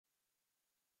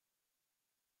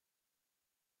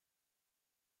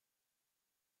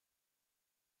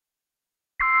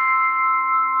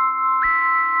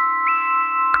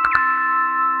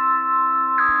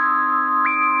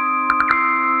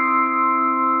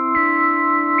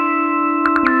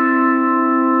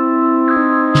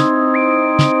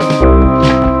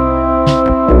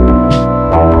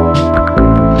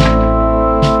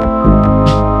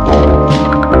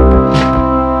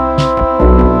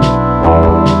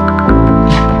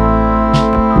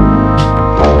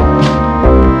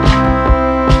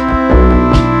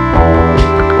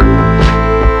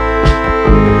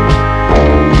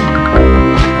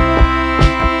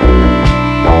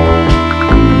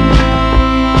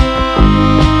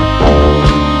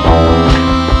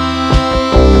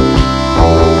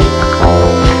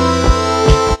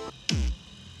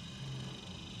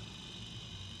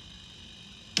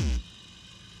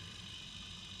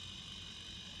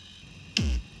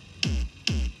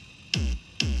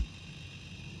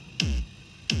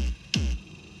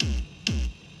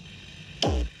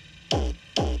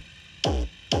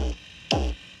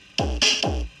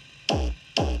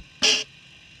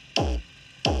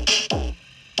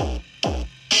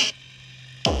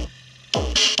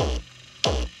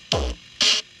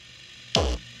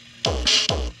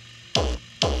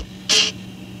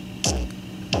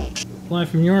Live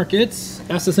from New York, it's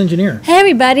Ask This Engineer. Hey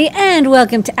everybody, and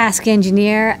welcome to Ask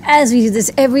Engineer. As we do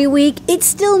this every week, it's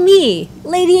still me,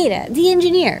 Lady Ada, the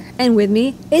engineer. And with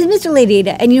me is Mr. Lady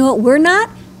Ada. And you know what we're not?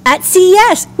 At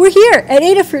CES. We're here at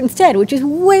Adafruit instead, which is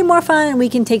way more fun, and we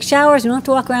can take showers. We don't have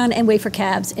to walk around and wait for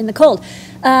cabs in the cold.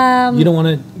 You don't want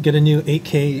to get a new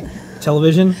 8K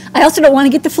television? I also don't want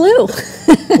to get the flu.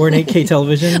 Or an 8K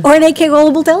television? Or an 8K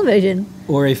rollable television.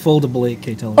 Or a foldable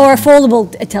 8K television. Or a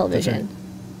foldable television.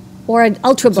 Or an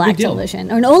ultra black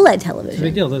television, or an OLED television. It's a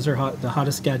big deal. Those are the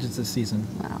hottest gadgets this season.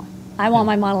 Wow. I want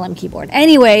my Model M keyboard.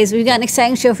 Anyways, we've got an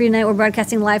exciting show for you tonight. We're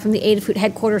broadcasting live from the Adafruit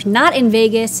headquarters, not in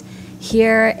Vegas,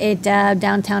 here at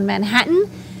downtown Manhattan.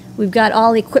 We've got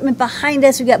all the equipment behind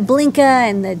us. We've got Blinka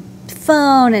and the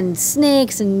phone and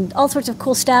snakes and all sorts of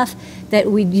cool stuff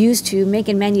that we use to make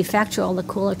and manufacture all the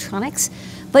cool electronics.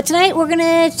 But tonight we're going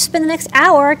to spend the next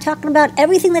hour talking about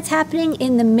everything that's happening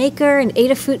in the Maker and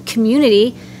Adafruit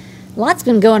community. Lots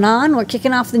been going on. We're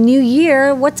kicking off the new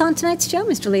year. What's on tonight's show,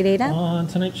 Mr. Lady Ada? On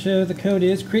tonight's show, the code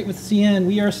is Create with CN.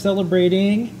 We are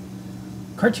celebrating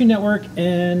Cartoon Network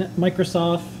and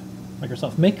Microsoft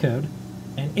MakeCode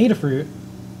and Adafruit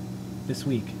this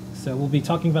week. So we'll be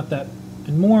talking about that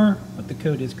and more, but the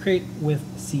code is Create with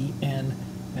CN,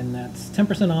 and that's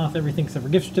 10% off everything except for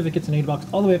gift certificates and AdaBox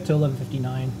all the way up to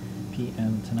 11:59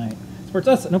 p.m. tonight. Supports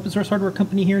us, an open source hardware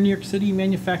company here in New York City,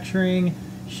 manufacturing,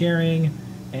 sharing,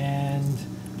 and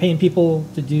paying people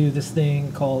to do this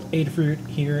thing called Adafruit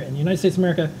here in the United States of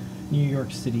America, New York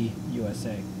City,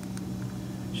 USA.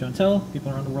 Show and tell,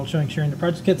 people around the world showing, sharing their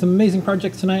projects. Get some amazing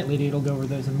projects tonight. Lady Ada will go over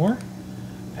those and more.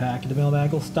 Pack the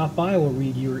mailbag will stop by. We'll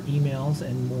read your emails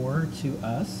and more to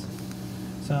us.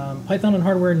 Some Python and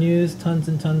hardware news, tons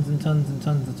and tons and tons and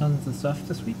tons and tons of stuff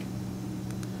this week.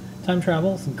 Time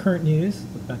travel, some current news,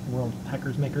 look back at the world,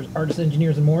 hackers, makers, artists,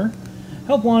 engineers, and more.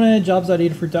 Help wanted,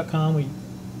 jobs.adafruit.com. We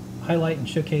highlight and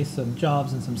showcase some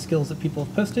jobs and some skills that people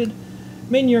have posted.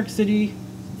 Made in New York City,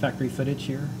 some factory footage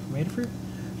here from Adafruit.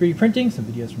 3D printing, some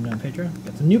videos from Don Pedro.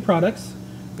 Got some new products.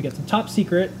 We got some top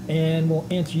secret, and we'll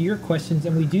answer your questions.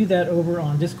 And we do that over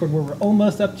on Discord, where we're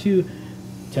almost up to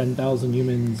 10,000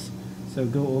 humans. So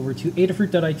go over to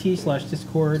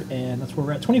adafruit.it/discord, and that's where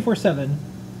we're at 24/7.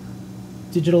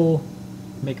 Digital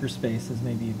makerspace is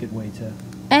maybe a good way to.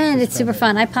 And it's super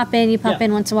fun. I pop in, you pop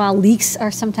in once in a while. Leaks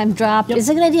are sometimes dropped. It's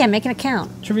a good idea. Make an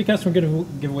account. Trivia Cast, we're going to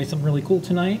give away something really cool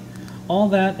tonight. All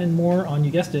that and more on,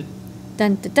 you guessed it,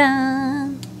 Dun dun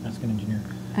dun. Ask an Engineer.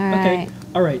 All right.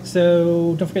 All right.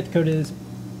 So don't forget the code is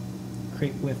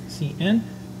Create with CN.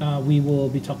 We will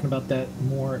be talking about that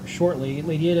more shortly.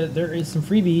 Lady Ada, there is some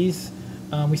freebies.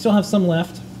 We still have some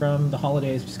left from the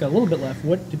holidays. We just got a little bit left.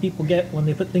 What do people get when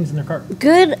they put things in their cart?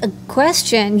 Good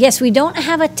question. Yes, we don't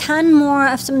have a ton more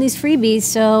of some of these freebies,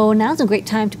 so now's a great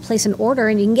time to place an order,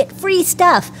 and you can get free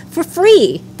stuff for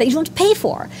free that you don't have to pay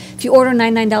for. If you order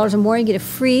 $99 or more, you get a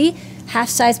free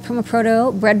half-size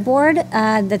Permaproto breadboard.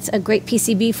 That's a great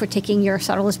PCB for taking your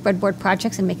solderless breadboard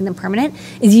projects and making them permanent.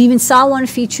 You even saw one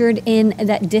featured in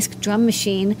that disc drum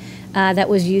machine that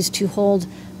was used to hold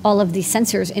all of the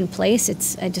sensors in place.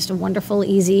 It's just a wonderful,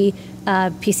 easy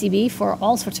PCB for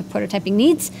all sorts of prototyping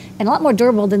needs, and a lot more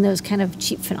durable than those kind of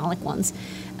cheap phenolic ones.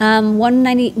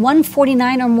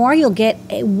 $149 or more, you'll get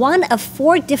one of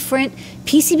 4 different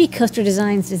PCB coaster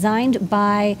designs designed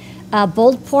by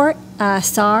Boldport.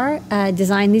 Sar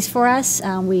designed these for us.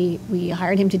 We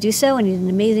hired him to do so, and he did an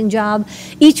amazing job.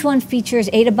 Each one features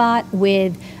AdaBot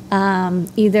with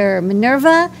either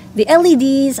Minerva, the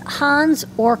LEDs, Hans,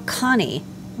 or Connie.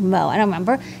 Well, I don't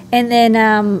remember. And then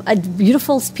a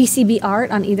beautiful PCB art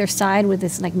on either side with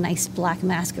this like nice black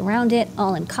mask around it,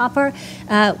 all in copper.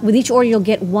 With each order, you'll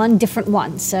get one different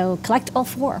one. So collect all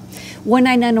 4.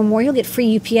 $199 or more, you'll get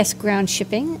free UPS ground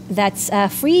shipping. That's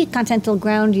free continental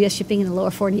ground US shipping in the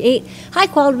lower 48. High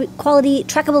quality,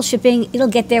 trackable shipping. It'll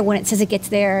get there when it says it gets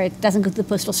there. It doesn't go to the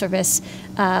postal service.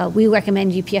 We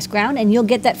recommend UPS ground, and you'll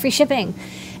get that free shipping.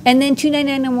 And then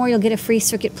 $299 or more, you'll get a free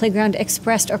Circuit Playground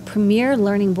Express or Premier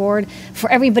learning board for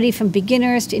everybody from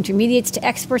beginners to intermediates to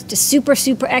experts to super,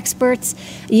 super experts.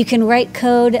 You can write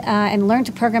code and learn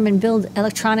to program and build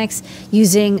electronics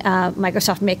using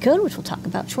Microsoft MakeCode, which we'll talk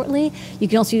about shortly. You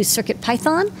can also use Circuit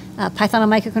Python, Python on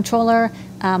microcontroller,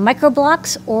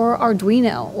 Microblocks, or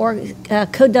Arduino, or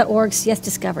Code.org CS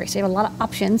Discovery. So you have a lot of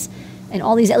options and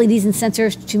all these LEDs and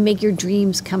sensors to make your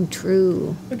dreams come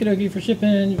true. Okie dokie. For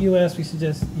shipping, US, we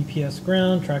suggest UPS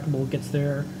ground. Trackable gets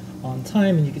there on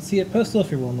time, and you can see it. Postal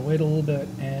if you're willing to wait a little bit,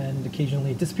 and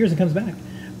occasionally it disappears and comes back.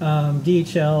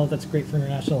 DHL, that's great for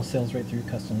international sales right through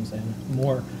customs and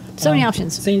more. So many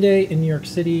options. Same day in New York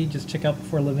City, just check out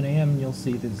before 11 a.m. and you'll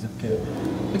see the zip code.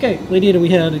 Okay, Lady Ada, we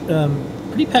had a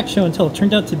pretty packed show until it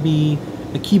turned out to be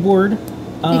a keyboard.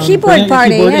 The keyboard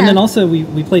party, yeah. And then also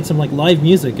we played some like live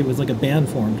music. It was like a band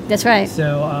formed. That's right.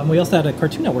 So we also had a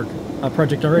Cartoon Network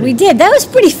project already. We did. That was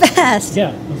pretty fast.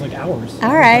 Yeah, it was like hours.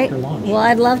 All right. After launch. Well,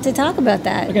 I'd love to talk about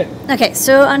that. Okay. Okay,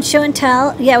 so on Show and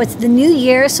Tell, yeah, it's the new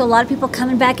year, so a lot of people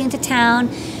coming back into town.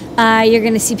 You're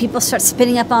going to see people start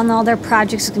spinning up on all their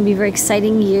projects. It's going to be a very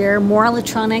exciting year. More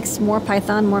electronics, more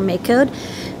Python, more MakeCode.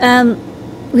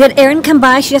 We had Erin come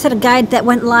by. She just had a guide that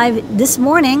went live this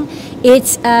morning.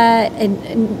 It's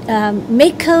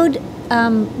MakeCode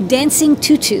dancing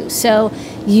tutu. So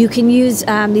you can use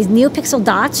these NeoPixel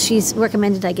dots. She's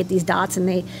recommended I get these dots,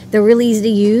 and they're really easy to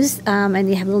use, and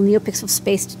you have a little NeoPixel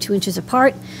spaced 2 inches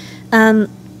apart.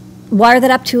 Wire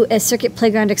that up to a Circuit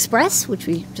Playground Express, which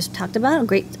we just talked about, a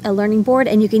great learning board,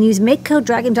 and you can use MakeCode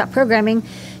drag and drop programming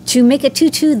to make a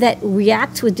tutu that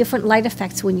reacts with different light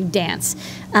effects when you dance.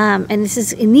 And this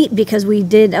is neat because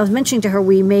I was mentioning to her,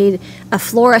 we made a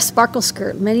Flora sparkle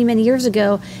skirt many, many years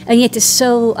ago, and you had to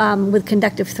sew with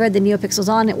conductive thread the NeoPixels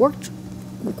on. It worked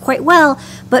quite well,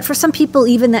 but for some people,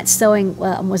 even that sewing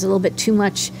was a little bit too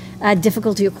much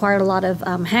difficulty, required a lot of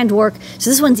handwork.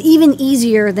 So this one's even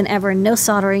easier than ever, no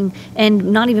soldering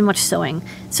and not even much sewing.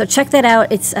 So check that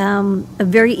out. It's a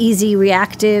very easy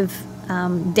reactive,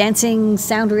 dancing,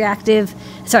 sound reactive,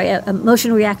 a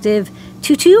motion reactive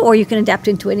tutu, or you can adapt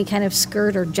into any kind of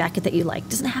skirt or jacket that you like.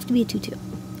 Doesn't have to be a tutu,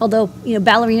 although,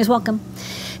 ballerinas welcome.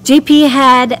 JP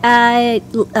had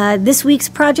this week's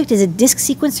project is a disk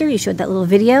sequencer. You showed that little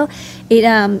video.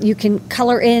 You can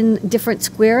color in different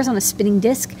squares on a spinning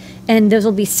disk, and those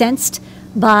will be sensed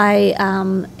by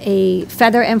a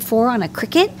Feather M4 on a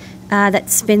Cricut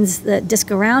that spins the disk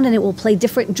around, and it will play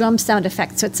different drum sound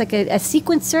effects. So it's like a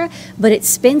sequencer, but it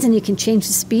spins, and you can change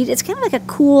the speed. It's kind of like a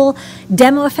cool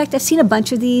demo effect. I've seen a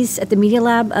bunch of these at the Media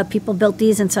Lab. People built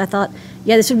these, and so I thought,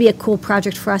 yeah, this would be a cool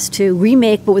project for us to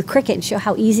remake, but with Cricut, and show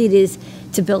how easy it is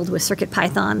to build with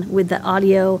CircuitPython with the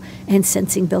audio and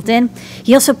sensing built in.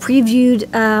 He also previewed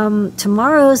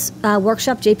tomorrow's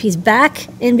workshop. JP's back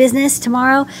in business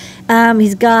tomorrow.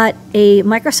 He's got a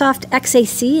Microsoft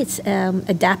XAC. It's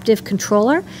adaptive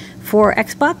controller for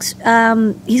Xbox.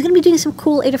 He's going to be doing some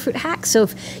cool Adafruit hacks. So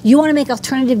if you want to make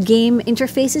alternative game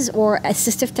interfaces or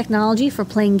assistive technology for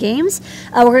playing games,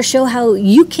 we're going to show how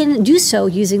you can do so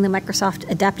using the Microsoft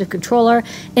Adaptive Controller,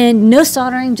 and no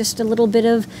soldering, just a little bit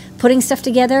of putting stuff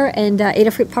together and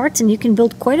Adafruit parts, and you can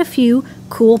build quite a few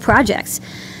cool projects.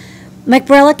 Mike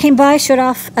Barella came by, showed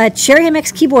off a Cherry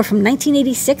MX keyboard from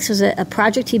 1986. It was a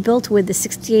project he built with the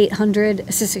 68,000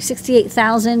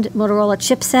 Motorola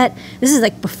chipset. This is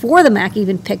like before the Mac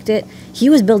even picked it. He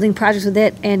was building projects with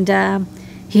it, and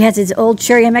he has his old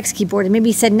Cherry MX keyboard. And maybe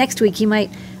he said next week he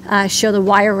might show the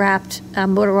wire-wrapped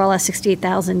Motorola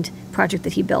 68,000 project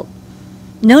that he built.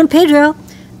 Known Pedro.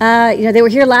 They were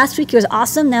here last week. It was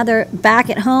awesome. Now they're back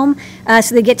at home,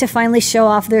 so they get to finally show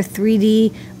off their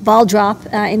 3D ball drop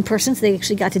in person. So they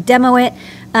actually got to demo it.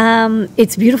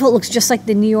 It's beautiful. It looks just like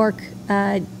the New York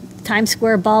Times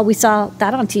Square ball. We saw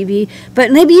that on TV.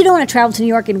 But maybe you don't want to travel to New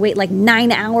York and wait like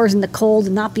 9 hours in the cold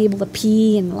and not be able to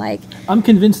pee and like. I'm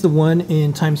convinced the one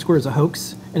in Times Square is a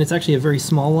hoax, and it's actually a very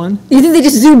small one. You think they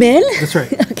just zoom in? That's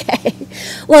right. Okay.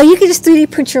 Well, you could just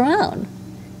 3D print your own.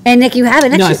 And Nick, you have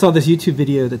it. No, I saw this YouTube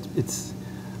video that it's.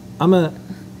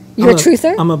 You're a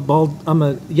truther? I'm a ball drop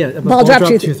truther. Ball drop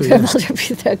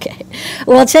truther. Okay.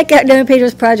 Well, check out Known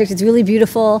Pedro's project. It's really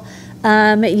beautiful.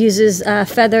 It uses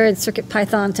Feather and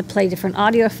CircuitPython to play different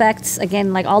audio effects.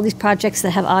 Again, like all these projects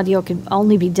that have audio can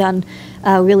only be done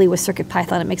really with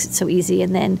CircuitPython. It makes it so easy.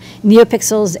 And then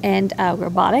NeoPixels and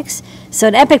robotics. So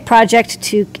an epic project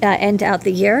to end out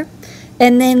the year.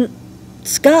 And then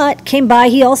Scott came by.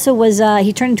 He also was,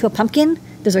 he turned into a pumpkin.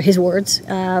 Those are his words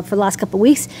for the last couple of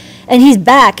weeks. And he's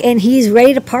back, and he's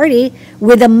ready to party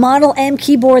with a Model M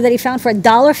keyboard that he found for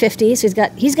 $1.50. So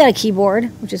he's got a keyboard,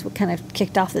 which is what kind of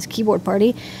kicked off this keyboard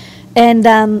party. And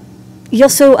he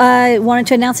also wanted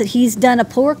to announce that he's done a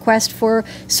pull request for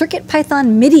CircuitPython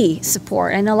MIDI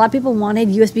support. I know a lot of people wanted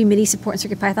USB MIDI support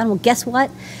in CircuitPython. Well, guess what?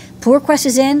 Pull request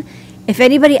is in. If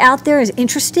anybody out there is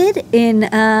interested in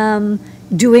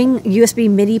doing USB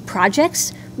MIDI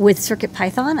projects with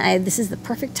CircuitPython, this is the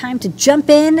perfect time to jump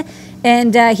in.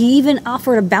 And he even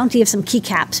offered a bounty of some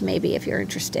keycaps, maybe, if you're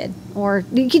interested. Or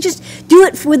you could just do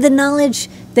it with the knowledge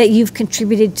that you've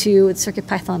contributed to the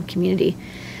CircuitPython community.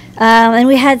 And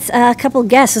we had a couple of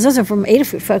guests. Those are from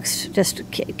Adafruit folks, just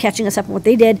catching us up on what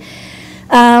they did.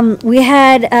 We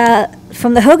had,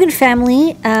 from the Hogan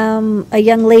family, a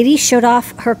young lady showed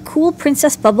off her cool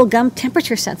Princess Bubblegum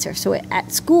temperature sensor. So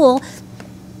at school,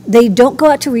 they don't go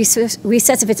out to recess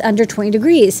if it's under 20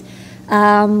 degrees,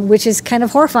 which is kind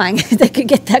of horrifying. They could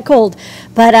get that cold.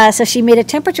 But so she made a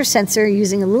temperature sensor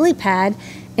using a lily pad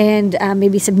and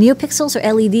maybe some NeoPixels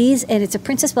or LEDs, and it's a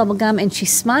Princess Bubblegum, and she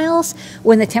smiles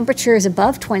when the temperature is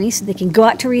above 20, so they can go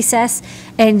out to recess,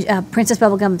 and Princess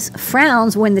Bubblegum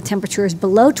frowns when the temperature is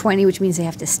below 20, which means they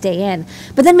have to stay in.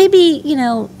 But then maybe,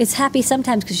 it's happy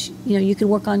sometimes because, you can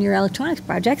work on your electronics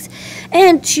projects.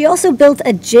 And she also built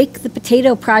a Jake the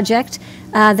Potato project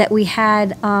that we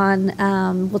had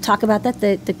on, we'll talk about that,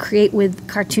 the Create with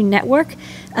Cartoon Network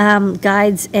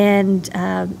guides and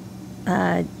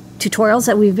tutorials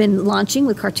that we've been launching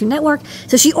with Cartoon Network.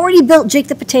 So she already built Jake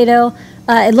the Potato.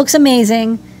 It looks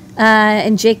amazing.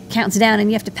 And Jake counts down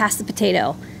and you have to pass the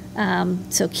potato.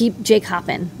 So keep Jake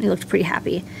hopping. He looked pretty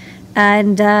happy.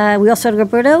 And we also had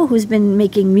Roberto, who's been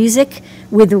making music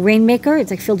with the Rainmaker. It's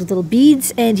like filled with little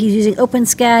beads. And he's using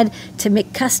OpenSCAD to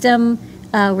make custom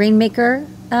Rainmaker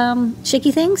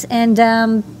shaky things,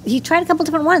 and he tried a couple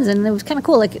different ones, and it was kind of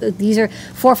cool. Like these are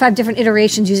 4 or 5 different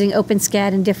iterations using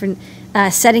OpenSCAD and different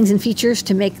settings and features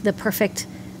to make the perfect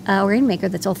Rainmaker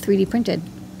that's all 3D printed.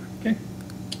 Okay.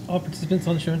 All participants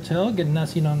on the show and tell get an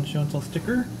Nasty on the show and tell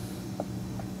sticker.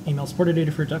 Email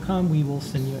support@adafruit.com. We will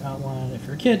send you out one if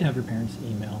you're a kid. Have your parents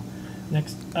email.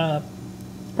 Next, part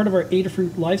of our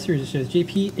Adafruit live series shows.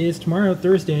 JP is tomorrow,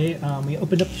 Thursday. We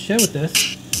opened up the show with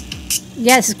this.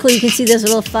 Yeah, this is cool. You can see those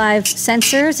little 5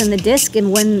 sensors and the disc,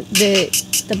 and when the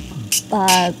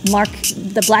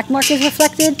black mark is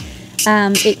reflected,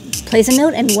 it plays a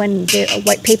note, and when the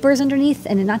white paper is underneath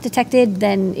and not detected,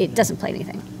 then it doesn't play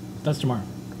anything. That's tomorrow.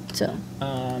 So.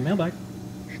 Mailbag.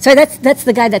 Sorry, that's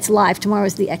the guy that's live. Tomorrow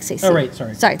is the XAC. Oh, right,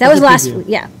 sorry. Sorry, that was last week.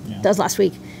 Yeah, that was last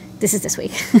week. This is this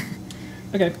week.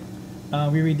 Okay.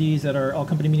 We read these at our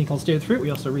all-company meeting called Stay with Fruit. We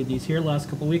also read these here. Last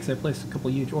couple of weeks, I placed a couple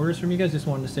huge orders from you guys. Just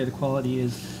wanted to say the quality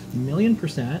is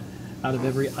 1,000,000% out of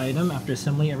every item. After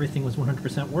assembly, everything was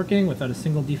 100% working without a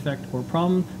single defect or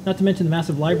problem. Not to mention the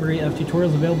massive library of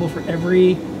tutorials available for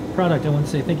every product. I want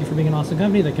to say thank you for being an awesome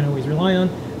company that I can always rely on.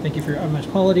 Thank you for your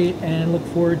unmatched quality, and look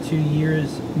forward to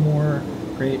years more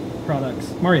great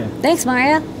products. Maria. Thanks,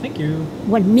 Maria. Thank you.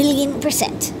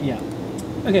 1,000,000%. Yeah.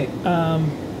 Okay.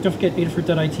 Don't forget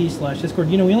adafruit.it/Discord.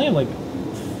 We only have like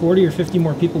 40 or 50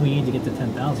 more people we need to get to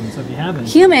 10,000. So if you haven't,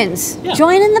 humans, yeah.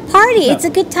 Join in the party. Yeah. It's a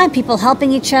good time. People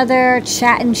helping each other,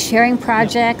 chatting, sharing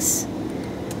projects.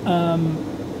 Yeah.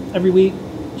 Every week,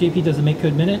 JP does a Make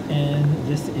Code Minute, and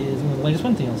this is one of the latest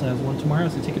ones. He also has one tomorrow,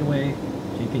 so take it away,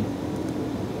 JP.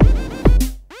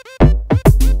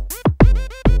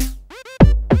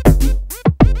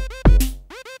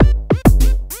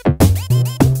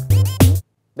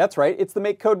 That's right, it's the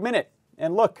Make Code Minute.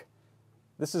 And look,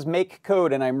 this is Make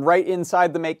Code, and I'm right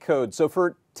inside the Make Code. So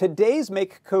for today's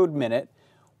Make Code Minute,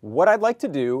 what I'd like to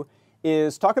do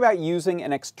is talk about using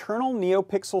an external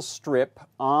NeoPixel strip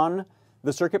on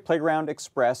the Circuit Playground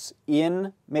Express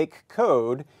in Make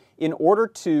Code in order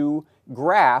to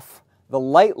graph the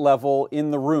light level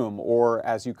in the room, or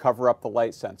as you cover up the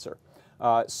light sensor.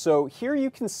 So here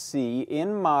you can see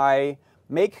in my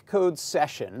Make Code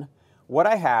session, what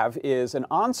I have is an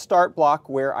on-start block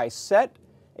where I set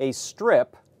a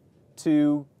strip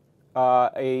to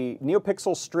a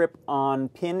NeoPixel strip on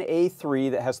pin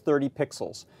A3 that has 30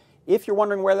 pixels. If you're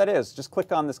wondering where that is, just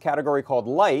click on this category called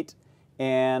Light,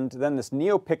 and then this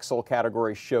NeoPixel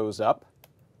category shows up.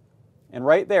 And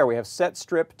right there we have set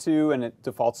strip to, and it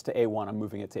defaults to A1. I'm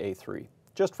moving it to A3,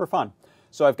 just for fun.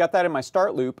 So I've got that in my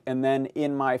start loop, and then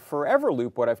in my forever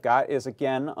loop what I've got is,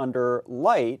 again, under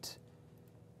Light,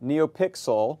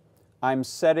 NeoPixel, I'm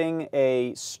setting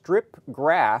a strip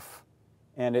graph,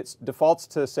 and it defaults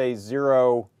to say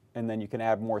 0, and then you can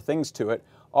add more things to it.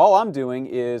 All I'm doing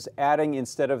is adding,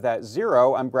 instead of that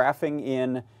 0, I'm graphing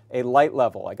in a light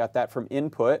level. I got that from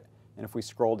input, and if we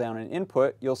scroll down in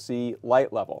input, you'll see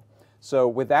light level. So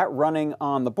with that running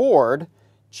on the board,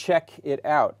 check it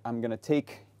out. I'm going to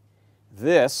take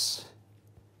this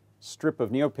strip of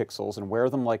NeoPixels and wear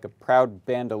them like a proud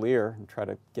bandolier and try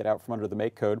to get out from under the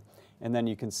Make Code. And then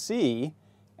you can see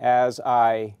as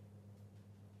I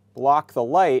block the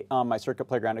light on my Circuit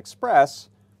Playground Express,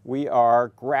 we are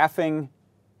graphing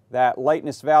that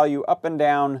lightness value up and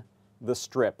down the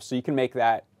strip. So you can make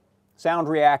that sound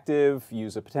reactive,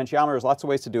 use a potentiometer. There's lots of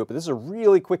ways to do it, but this is a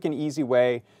really quick and easy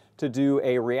way to do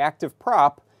a reactive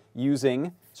prop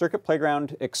using Circuit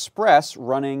Playground Express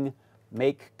running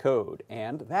Make Code.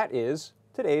 And that is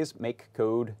today's Make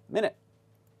Code Minute.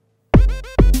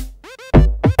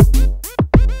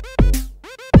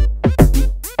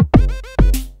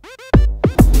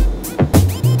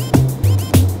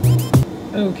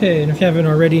 Okay, and if you haven't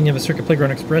already and you have a Circuit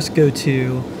Playground Express, go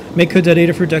to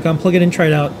makecode.adafruit.com, plug it in, try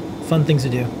it out. Fun things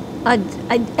to do.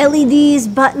 LEDs,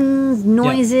 buttons,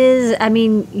 noises. I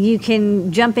mean, you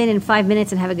can jump in 5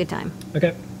 minutes and have a good time.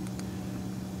 Okay.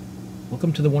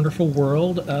 Welcome to the wonderful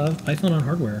world of Python on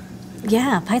hardware.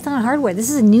 Yeah, Python on hardware. This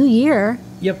is a new year.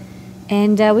 Yep.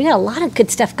 And we got a lot of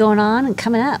good stuff going on and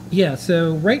coming up. Yeah,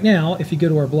 so right now, if you go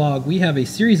to our blog, we have a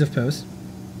series of posts.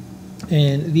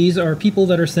 And these are people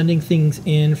that are sending things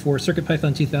in for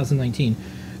CircuitPython 2019.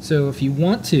 So if you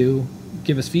want to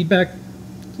give us feedback,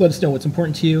 let us know what's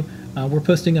important to you. We're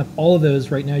posting up all of those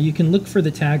right now. You can look for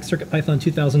the tag CircuitPython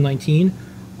 2019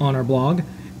 on our blog.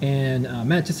 And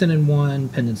Matt just sent in one,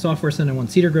 Pendant Software sent in one,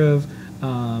 Cedar Grove,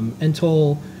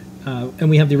 Entol, and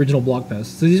we have the original blog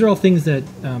post. So these are all things that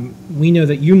we know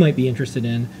that you might be interested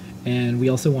in, and we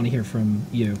also want to hear from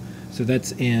you. So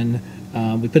that's in,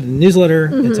 we put it in the newsletter,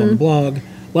 it's on the blog,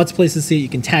 lots of places to see it, you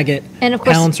can tag it, and of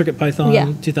course, Pound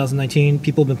CircuitPython 2019,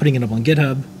 people have been putting it up on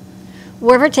GitHub.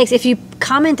 Wherever it takes, if you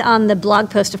comment on the blog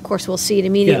post, of course, we'll see it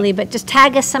immediately, but just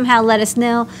tag us somehow, let us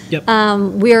know. Yep.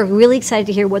 We're really excited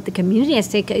to hear what the community has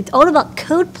to take. It's all about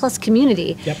code plus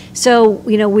community. Yep. So,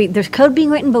 you know, there's code being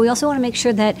written, but we also want to make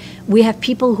sure that we have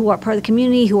people who are part of the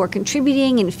community, who are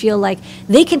contributing and feel like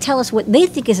they can tell us what they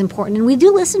think is important, and we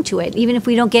do listen to it. Even if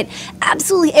we don't get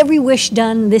absolutely every wish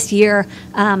done this year,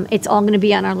 it's all going to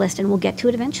be on our list, and we'll get to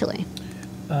it eventually.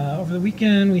 Over the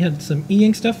weekend, we had some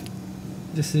e-ink stuff.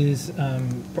 This is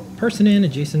person in a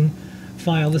JSON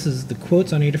file. This is the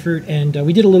quotes on Adafruit, and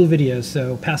we did a little video,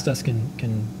 so past us can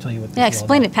tell you what this is all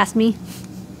explain about. it past me.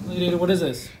 Ada, what is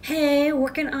this? Hey,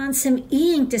 working on some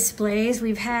e-ink displays.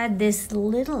 We've had this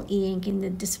little e-ink in the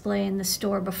display in the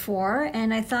store before,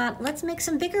 and I thought, let's make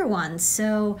some bigger ones.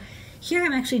 So here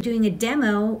I'm actually doing a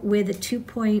demo with a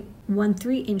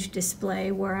 2.13-inch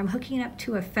display where I'm hooking it up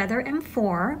to a Feather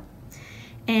M4.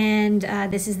 And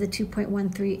this is the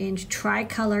 2.13-inch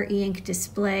tricolor e-ink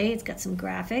display. It's got some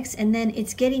graphics, and then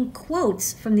it's getting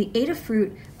quotes from the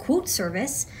Adafruit quote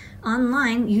service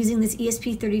online using this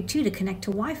ESP32 to connect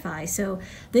to Wi-Fi. So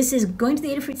this is going to the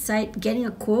Adafruit site, getting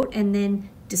a quote, and then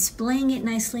displaying it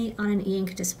nicely on an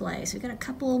e-ink display. So we've got a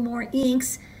couple more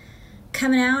e-inks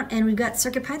coming out, and we've got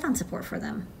CircuitPython support for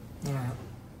them. All right.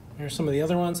 Here's some of the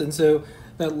other ones. And so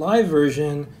that live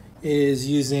version is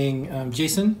using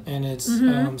JSON, and it's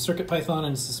CircuitPython,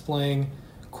 and it's displaying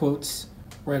quotes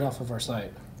right off of our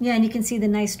site. Yeah, and you can see the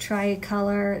nice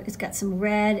tricolor. It's got some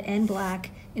red and black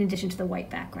in addition to the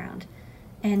white background.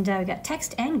 And we've got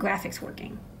text and graphics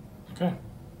working. Okay.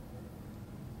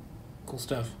 Cool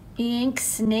stuff. E-ink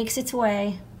snakes its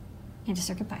way into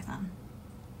CircuitPython.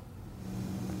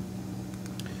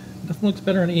 Nothing looks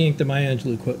better on e-ink than my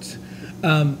Angelou quotes.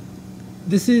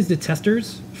 This is the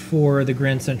testers for the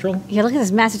Grand Central. Yeah, look at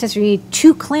this massive tester. You need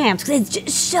 2 clamps because it's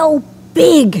just so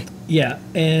big. Yeah,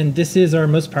 and this is our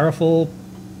most powerful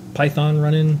Python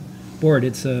run-in board.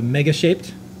 It's mega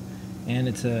shaped, and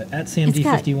it's a ATSAM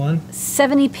D51.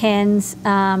 70 pins.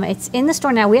 It's in the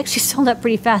store now. We actually sold out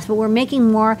pretty fast, but we're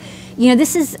making more. You know,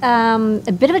 this is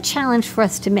a bit of a challenge for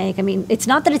us to make. I mean, it's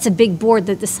not that it's a big board,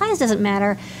 that the size doesn't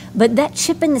matter, but that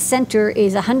chip in the center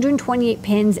is 128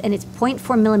 pins, and it's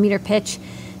 0.4 millimeter pitch.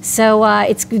 So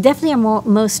it's definitely our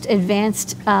most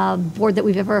advanced board that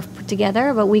we've ever put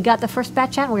together, but we got the first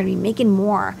batch out, and we're going to be making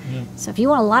more. Yeah. So if you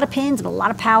want a lot of pins and a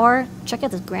lot of power, check out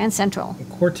this Grand Central. A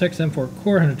Cortex M4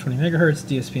 core, 120 megahertz,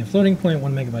 DSP and floating point,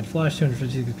 1 megabyte flash,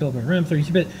 256 kilobyte RAM,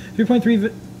 32-bit,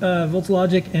 3.3 volts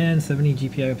logic, and 70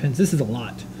 GPIO pins. This is a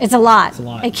lot. It's a lot. It's a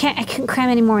lot. I couldn't cram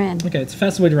any more in. Okay, it's the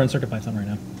fastest way to run CircuitPython right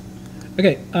now.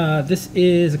 Okay, this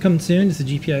is coming soon. This is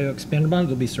a GPIO expander bond.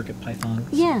 It'll be CircuitPython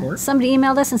Yeah, support. somebody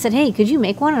emailed us and said, hey, could you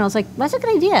make one? And I was like, that's a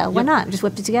good idea. Why not? Just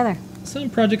whipped it together. Some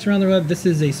projects around the web. This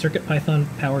is a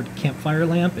CircuitPython powered campfire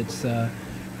lamp. It's a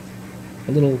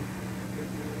little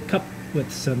cup with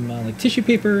some like tissue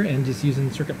paper, and just using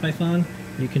CircuitPython,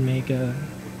 you can make a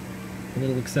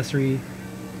little accessory.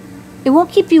 It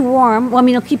won't keep you warm. Well, I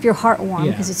mean, it'll keep your heart warm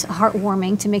Yeah. because it's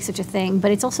heartwarming to make such a thing,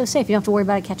 but it's also safe. You don't have to worry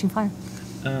about it catching fire.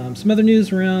 Some other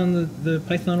news around the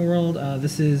Python world.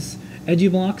 This is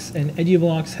EduBlocks, and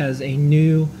EduBlocks has a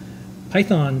new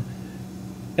Python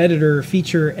editor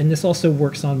feature, and this also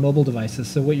works on mobile devices.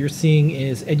 So what you're seeing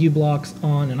is EduBlocks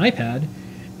on an iPad,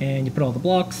 and you put all the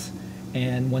blocks,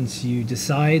 and once you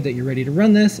decide that you're ready to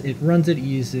run this, it runs it. It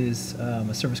uses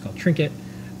a service called Trinket,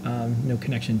 no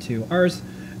connection to ours,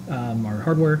 our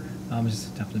hardware, it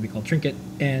just happens to be called Trinket,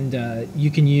 and you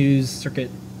can use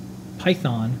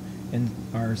CircuitPython and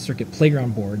our Circuit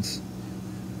Playground boards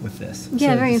with this.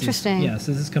 Yeah, So very this interesting.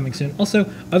 So this is coming soon. Also,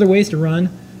 other ways to run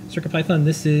CircuitPython.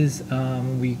 This is,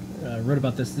 we wrote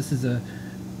about this. This is a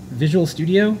Visual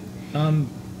Studio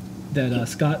that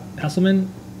Scott Hasselman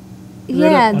wrote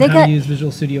Yeah, up on they how got. to use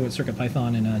Visual Studio with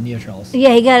CircuitPython and Neotrellis.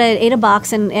 Yeah, he got an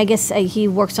AdaBox, and I guess he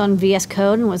works on VS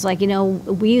Code and was like,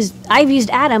 I've used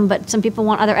Atom, but some people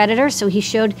want other editors, so he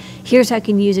showed, here's how I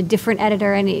can use a different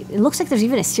editor, and it looks like there's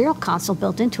even a serial console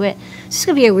built into it. It's just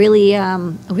going to be a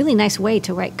really nice way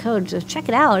to write code, so check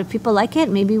it out. If people like it,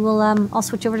 maybe we'll all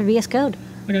switch over to VS Code.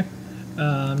 Okay.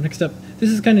 Next up, this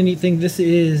is kind of neat thing. This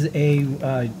is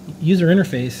a user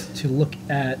interface to look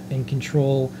at and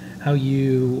control how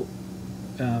you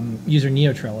use your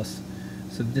Neotrellis.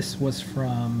 So this was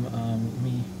from, let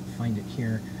me find it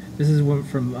here. This is one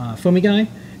from Foamy Guy,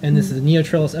 and this is a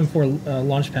Neotrellis M4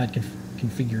 Launchpad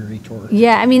configurator.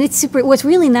 Yeah, I mean, it's super. What's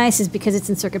really nice is because it's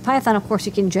in CircuitPython, of course,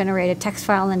 you can generate a text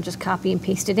file and just copy and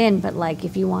paste it in. But like,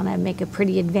 if you want to make a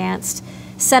pretty advanced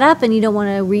setup and you don't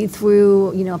want to read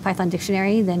through, a Python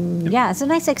dictionary, then yeah, it's a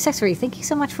nice accessory. Thank you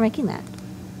so much for making that.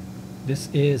 This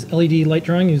is LED light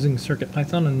drawing using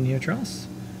CircuitPython and Neotrellis.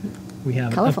 We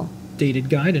have Colorful. an updated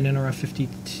guide in NRF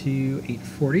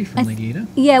 52840 from Lady Ada.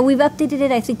 Yeah, we've updated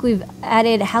it. I think we've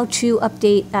added how to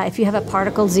update if you have a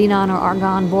Particle, Xenon, or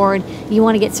Argon board, you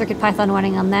want to get CircuitPython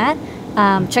running on that.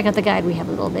 Check out the guide. We have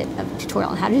a little bit of a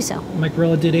tutorial on how to do so. Mike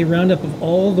Varela did a roundup of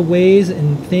all the ways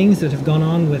and things that have gone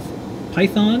on with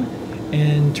Python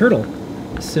and Turtle.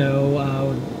 So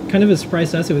kind of a surprise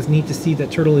to us. It was neat to see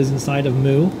that Turtle is inside of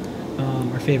Mu,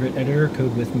 our favorite editor,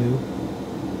 Code with Mu.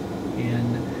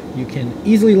 And you can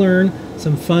easily learn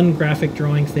some fun graphic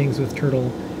drawing things with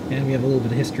Turtle, and we have a little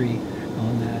bit of history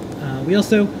on that. We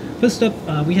also post up,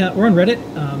 we're on Reddit.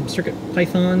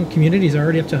 CircuitPython community is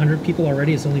already up to 100 people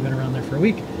already. It's only been around there for a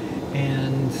week,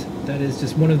 and that is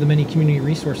just one of the many community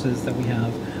resources that we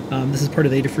have. This is part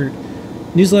of the Adafruit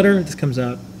newsletter. This comes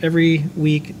out every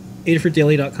week.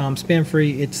 Adafruitdaily.com, spam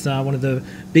free. It's one of the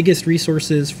biggest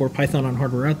resources for Python on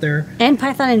hardware out there. And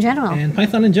Python in general. And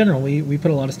Python in general. We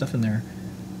put a lot of stuff in there.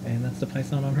 And that's the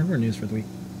Python on hardware news for the week.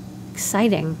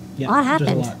 Exciting. Yeah, a lot happened.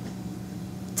 there's a lot.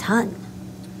 Ton.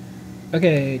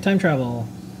 Okay, time travel.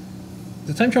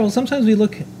 The time travel, sometimes we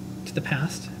look to the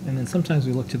past, and then sometimes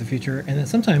we look to the future, and then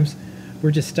sometimes we're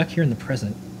just stuck here in the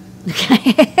present. Okay.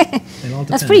 It all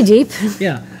That's depends. pretty deep.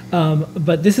 Yeah,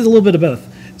 but this is a little bit of both.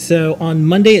 So on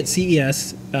Monday at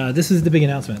CES, this is the big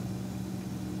announcement.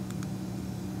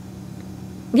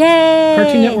 Yay!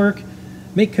 Cartoon Network,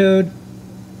 Make Code,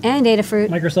 And Adafruit.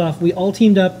 Microsoft, we all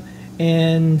teamed up,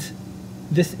 and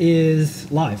this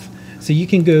is live. So you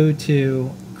can go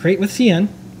to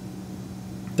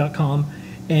createwithcn.com,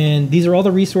 and these are all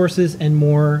the resources and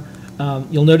more.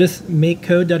 You'll notice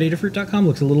makecode.adafruit.com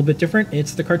looks a little bit different.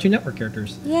 It's the Cartoon Network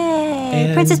characters. Yay!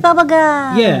 And- Princess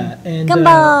Bubblegum. Yeah, and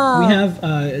Gumball. we have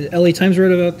LA Times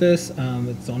wrote about this.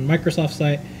 It's on Microsoft's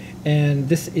site, and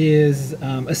this is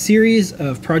a series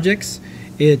of projects.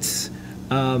 It's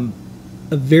a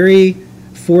very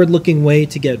forward-looking way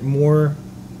to get more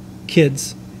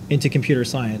kids into computer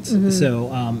science.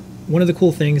 So one of the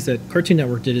cool things that Cartoon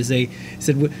Network did is they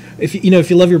said, if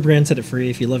you love your brand, set it free.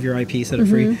 If you love your IP, set it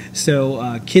free.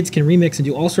 So kids can remix and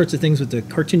do all sorts of things with the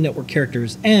Cartoon Network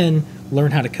characters and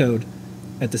learn how to code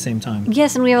at the same time.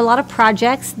 Yes, and we have a lot of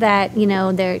projects that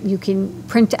you can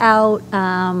print out,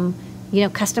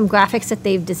 custom graphics that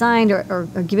they've designed or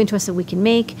given to us that we can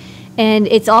make, and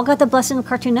it's all got the blessing of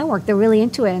Cartoon Network. They're really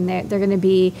into it, and they're going to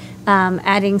be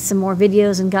adding some more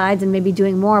videos and guides and maybe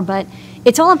doing more. But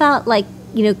it's all about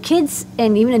kids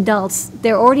and even adults.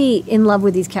 They're already in love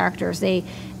with these characters. They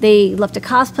love to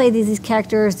cosplay these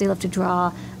characters. They love to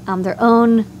draw their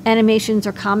own animations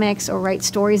or comics or write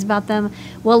stories about them.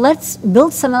 Well, let's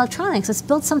build some electronics. Let's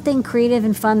build something creative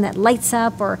and fun that lights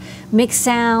up or makes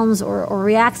sounds or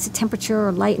reacts to temperature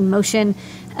or light and motion.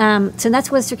 So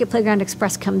that's where Circuit Playground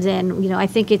Express comes in. I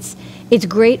think it's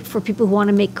great for people who want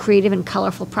to make creative and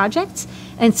colorful projects.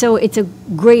 And so it's a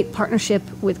great partnership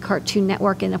with Cartoon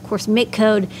Network. And of course,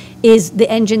 MakeCode is the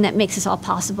engine that makes this all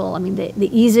possible. I mean, the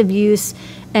ease of use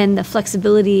and the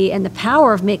flexibility and the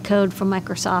power of MakeCode from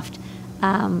Microsoft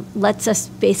lets us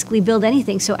basically build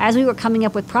anything. So as we were coming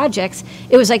up with projects,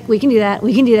 it was like, we can do that,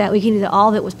 we can do that, we can do that. All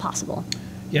of it was possible.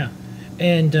 Yeah.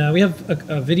 And we have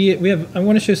a video. I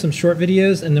want to show some short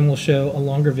videos, and then we'll show a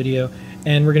longer video.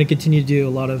 And we're going to continue to do a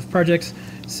lot of projects.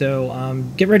 So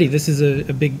get ready. This is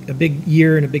a big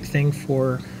year and a big thing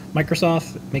for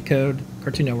Microsoft, MakeCode,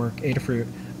 Cartoon Network, Adafruit.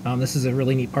 This is a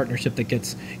really neat partnership that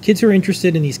gets kids who are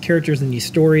interested in these characters and these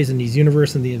stories and these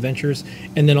universe and the adventures,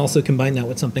 and then also combine that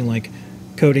with something like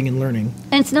coding and learning.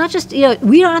 And it's not just,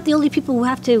 we are not the only people who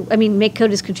have to,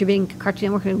 MakeCode is contributing to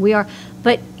Cartoon Network, and we are,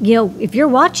 but, if you're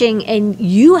watching and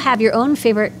you have your own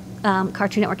favorite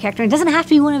Cartoon Network character. It doesn't have to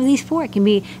be one of these four. It can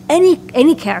be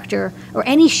any character or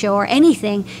any show or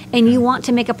anything, and you want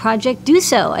to make a project, do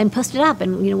so and post it up,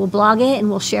 and we'll blog it and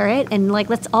we'll share it, and like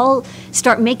let's all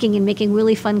start making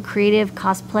really fun, creative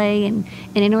cosplay and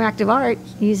interactive art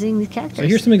using these characters. So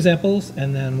here's some examples,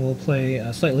 and then we'll play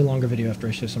a slightly longer video after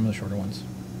I show some of the shorter ones.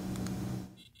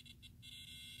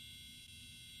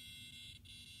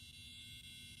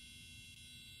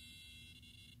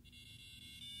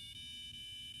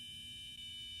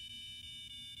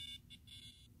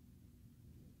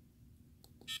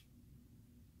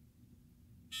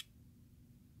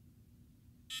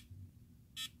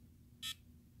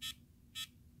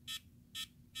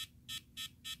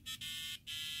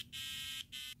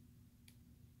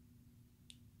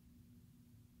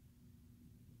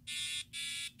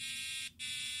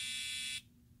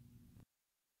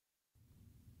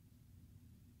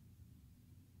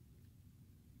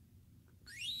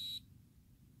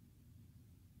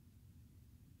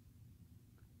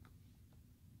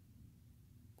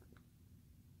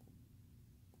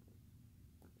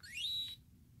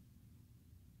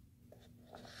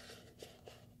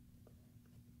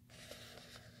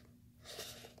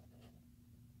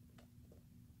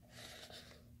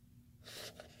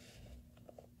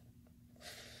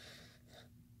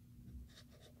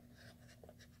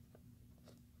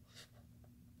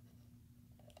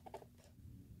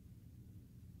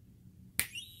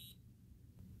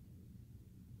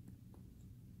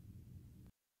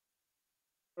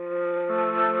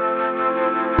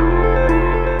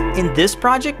 In this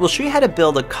project, we'll show you how to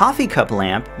build a coffee cup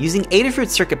lamp using Adafruit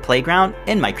Circuit Playground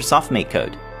and Microsoft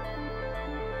MakeCode.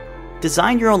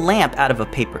 Design your own lamp out of a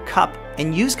paper cup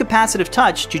and use capacitive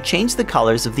touch to change the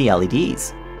colors of the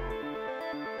LEDs.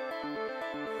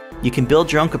 You can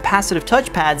build your own capacitive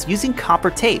touch pads using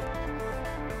copper tape.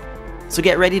 So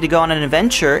get ready to go on an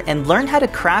adventure and learn how to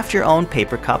craft your own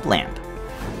paper cup lamp.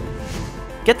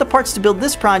 Get the parts to build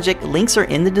this project, links are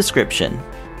in the description.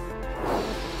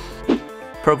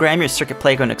 Program your Circuit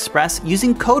Playground Express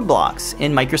using code blocks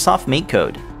in Microsoft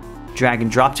MakeCode. Drag and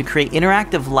drop to create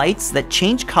interactive lights that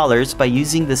change colors by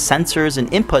using the sensors and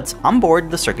inputs on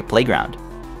board the Circuit Playground.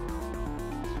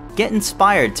 Get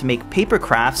inspired to make paper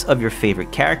crafts of your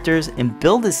favorite characters and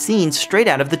build a scene straight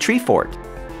out of the Tree Fort.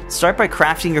 Start by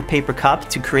crafting your paper cup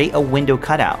to create a window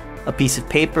cutout. A piece of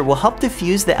paper will help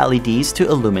diffuse the LEDs to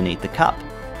illuminate the cup.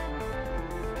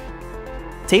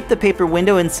 Tape the paper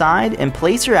window inside and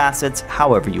place your assets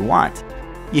however you want.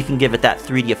 You can give it that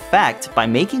 3D effect by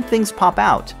making things pop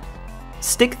out.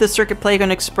 Stick the Circuit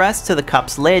Playground Express to the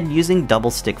cup's lid using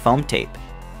double stick foam tape.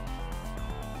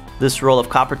 This roll of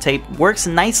copper tape works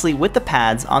nicely with the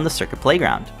pads on the Circuit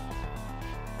Playground.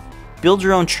 Build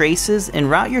your own traces and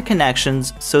route your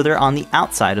connections so they're on the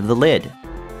outside of the lid.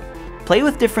 Play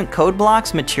with different code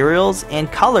blocks, materials, and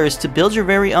colors to build your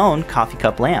very own coffee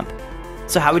cup lamp.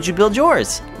 So how would you build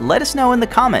yours? Let us know in the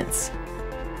comments.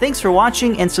 Thanks for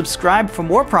watching and subscribe for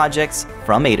more projects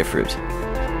from Adafruit.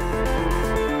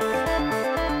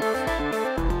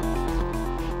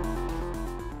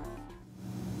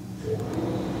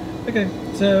 Okay,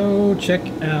 so check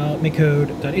out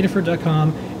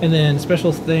makecode.adafruit.com, and then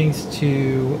special thanks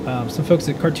to some folks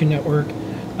at Cartoon Network,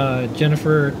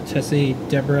 Jennifer, Tessie,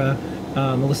 Deborah,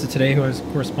 Melissa today, who I was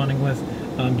corresponding with,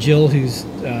 Jill, who's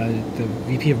the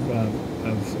VP of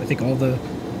I think all the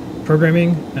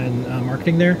programming and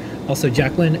marketing there. Also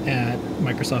Jacqueline at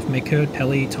Microsoft MakeCode,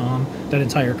 Pelly, Tom, that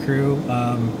entire crew.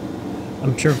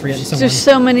 I'm sure I'm forgetting someone. There's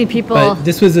so many people. But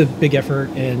this was a big effort,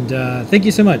 and thank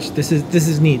you so much. This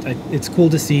is neat. It's cool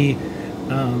to see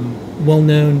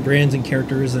well-known brands and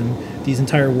characters and these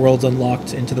entire worlds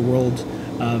unlocked into the world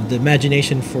of the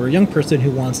imagination for a young person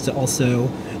who wants to also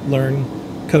learn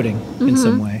coding in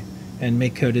some way. And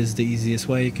MakeCode is the easiest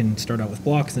way. You can start out with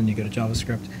blocks, then you go to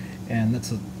JavaScript, and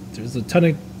there's a ton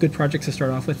of good projects to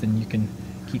start off with, and you can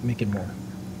keep making more.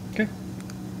 Okay.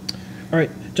 All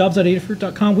right,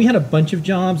 jobs.adafruit.com. We had a bunch of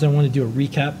jobs. I want to do a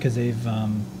recap because they've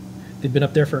been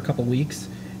up there for a couple weeks,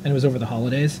 and it was over the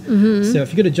holidays. So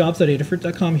if you go to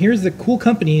jobs.adafruit.com, here's the cool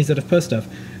companies that have posted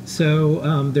stuff.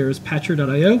 So there's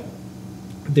Patcher.io.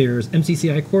 There's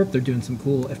MCCI Corp. They're doing some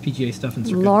cool FPGA stuff and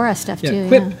circuit. LoRa stuff too.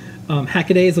 Quip.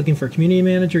 Hackaday is looking for a community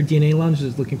manager. DNA Lounge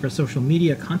is looking for a social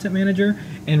media content manager.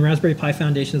 And Raspberry Pi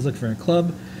Foundation is looking for a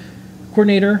club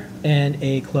coordinator and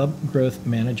a club growth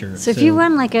manager. So if you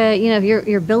run like a, if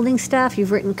you're building stuff,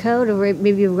 you've written code, or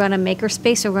maybe you run a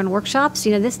makerspace or run workshops,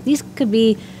 these could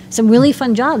be some really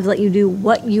fun jobs. Let you do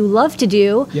what you love to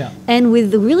do. Yeah. And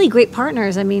with the really great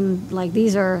partners. I mean, like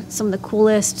these are some of the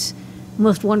coolest,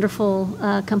 most wonderful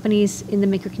companies in the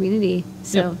maker community.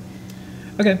 So.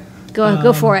 Yep. Okay.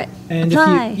 Go for it. And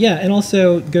Apply. if you, yeah, and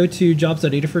also go to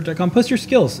jobs.adafruit.com. Post your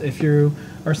skills. If you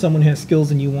are someone who has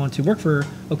skills and you want to work for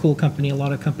a cool company, a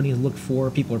lot of companies look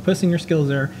for people who are posting their skills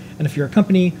there. And if you're a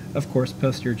company, of course,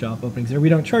 post your job openings there. We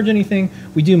don't charge anything.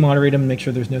 We do moderate them and make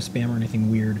sure there's no spam or anything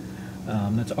weird.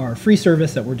 That's our free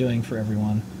service that we're doing for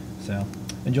everyone. So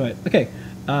enjoy it. Okay.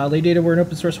 Lady Data, we're an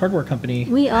open source hardware company.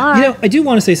 We are. You know, I do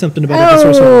want to say something about open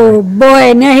source hardware. Oh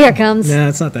boy, now here it comes. No,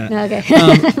 it's not that.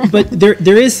 Okay. But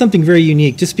there is something very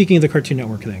unique. Just speaking of the Cartoon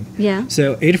Network thing. Yeah.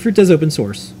 So Adafruit does open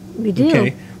source. We do.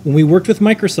 Okay. When we worked with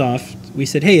Microsoft, we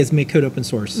said, "Hey, is MakeCode open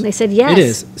source?" They said yes. It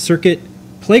is. Circuit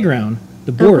Playground,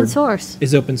 the board, Open source.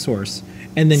 is open source.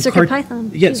 And then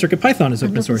CircuitPython, Yeah, too. CircuitPython is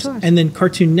open Open source. source. And then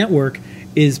Cartoon Network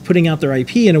is putting out their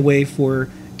IP in a way for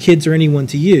kids or anyone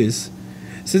to use.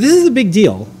 So this is a big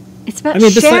deal. It's about I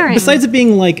mean, sharing. besides it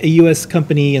being like a U.S.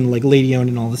 company and like lady owned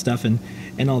and all this stuff and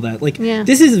all that, like Yeah.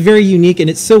 this is very unique and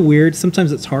it's so weird.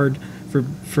 Sometimes it's hard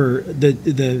for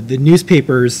the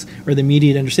newspapers or the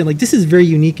media to understand. Like this is very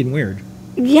unique and weird.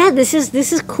 Yeah, this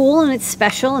is cool and it's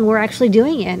special and we're actually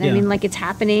doing it. I Yeah. mean, like it's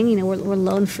happening. You know, we're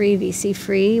loan free, VC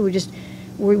free.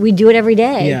 We do it every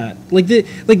day. Yeah,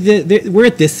 we're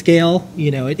at this scale.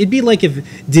 You know, it'd be like if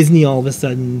Disney all of a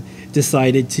sudden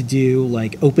decided to do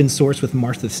like open source with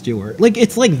Martha Stewart. Like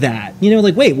it's like that. You know,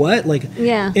 like wait, what? Like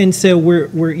Yeah. And so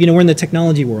we're in the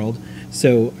technology world.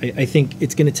 So I think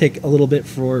it's going to take a little bit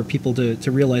for people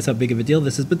to realize how big of a deal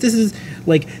this is. But this is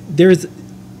like there's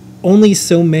only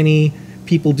so many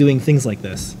people doing things like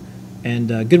this. And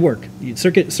good work.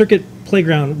 Circuit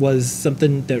Playground was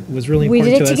something that was really We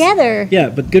important did to it us. together. Yeah,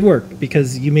 but good work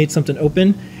because you made something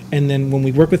open, and then when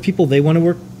we work with people, they want to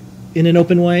work in an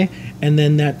open way, and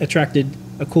then that attracted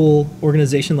a cool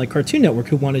organization like Cartoon Network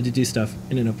who wanted to do stuff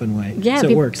in an open way. Yeah, so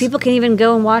it works. people can even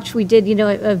go and watch. We did,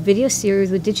 a video series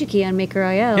with DigiKey on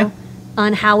Maker.io Yeah.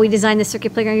 on how we designed the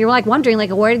Circuit Playground. You're like wondering, like,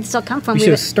 where did this all come from? we We should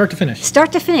have have start to finish.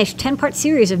 start to finish 10-part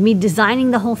series of me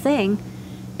designing the whole thing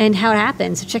and how it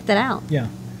happened. So check that out. Yeah.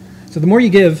 So the more you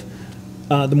give,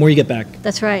 the more you get back.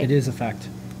 That's right. It is a fact.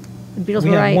 The Beatles We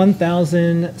were have right.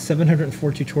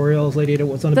 1,704 tutorials. Lady Ada,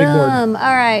 what's on a big board?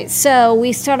 All right. So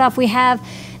we start off. We have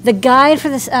the guide for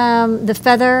this, the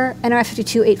Feather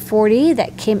NRF52 840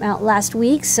 that came out last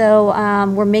week. So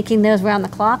we're making those around the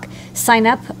clock. Sign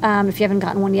up if you haven't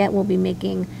gotten one yet. We'll be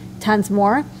making tons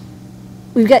more.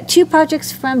 We've got two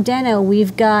projects from Deno.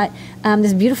 We've got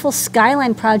this beautiful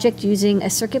Skyline project using a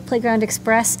Circuit Playground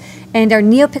Express and our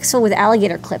NeoPixel with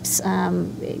alligator clips.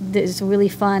 There's a really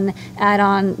fun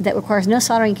add-on that requires no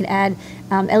soldering. You can add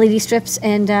LED strips.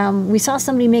 And we saw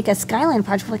somebody make a Skyline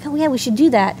project. We're like, oh, yeah, we should do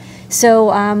that.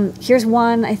 So here's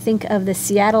one, I think, of the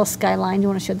Seattle Skyline. Do you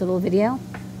want to show the little video?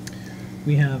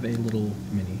 We have a little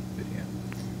mini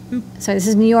video. So this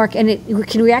is New York, and it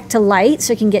can react to light,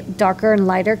 so it can get darker and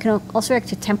lighter. It can also react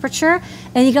to temperature,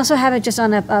 and you can also have it just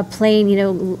on a plain,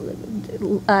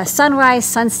 sunrise,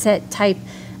 sunset type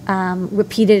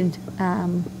repeated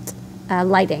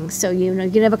lighting. So you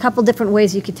can have a couple different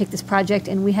ways you could take this project,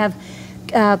 and we have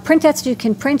printheads you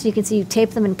can print. You can see you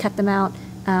tape them and cut them out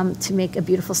to make a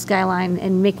beautiful skyline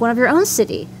and make one of your own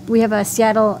city. We have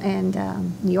Seattle and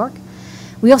New York.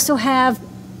 We also have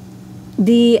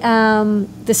the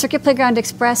Circuit Playground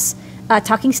Express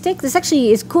talking stick. This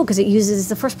actually is cool because it's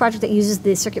the first project that uses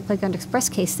the Circuit Playground Express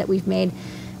case that we've made.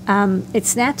 It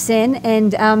snaps in,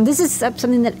 and this is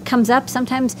something that comes up.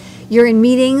 Sometimes you're in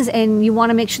meetings and you want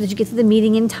to make sure that you get to the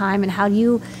meeting in time, and how do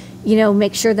you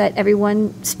make sure that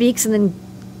everyone speaks and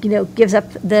then, gives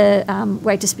up the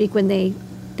right to speak when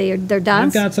they're done.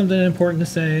 I've got something important to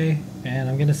say, and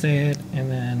I'm going to say it, and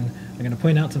then I'm going to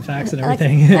point out some facts and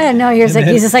everything. I don't know. He's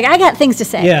just like, I got things to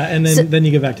say. Yeah, and then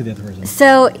you go back to the other person.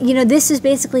 So, this is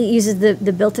basically uses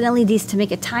the built-in LEDs to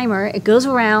make a timer. It goes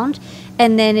around,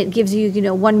 and then it gives you,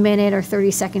 1 minute or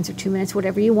 30 seconds or 2 minutes,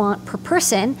 whatever you want per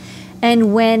person.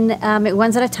 And when it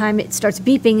runs out of time, it starts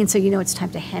beeping, and so it's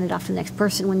time to hand it off to the next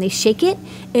person. When they shake it,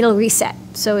 it'll reset.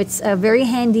 So it's a very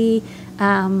handy,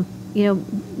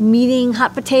 meeting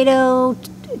hot potato,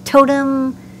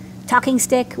 totem, talking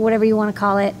stick, whatever you want to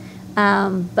call it.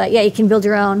 But yeah, you can build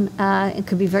your own. It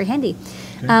could be very handy.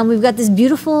 We've got this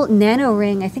beautiful nano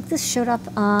ring. I think this showed up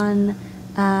on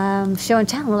Show and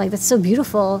Tell. We're like, that's so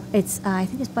beautiful. It's I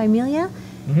think it's by Amelia.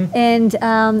 And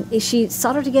she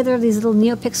soldered together these little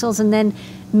NeoPixels and then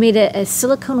made a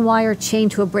silicone wire chain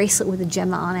to a bracelet with a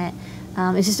gemma on it.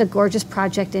 It's just a gorgeous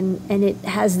project, and it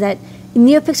has that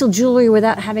NeoPixel jewelry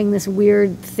without having this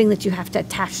weird thing that you have to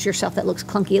attach to yourself that looks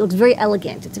clunky. It looks very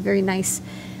elegant. It's a very nice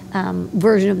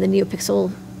version of the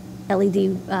NeoPixel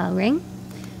LED ring.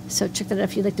 So check that out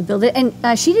if you'd like to build it.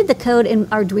 And she did the code in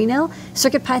Arduino,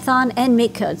 CircuitPython, and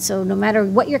MakeCode. So no matter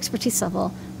what your expertise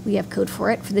level, we have code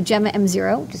for it for the Gemma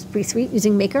M0, which is pretty sweet,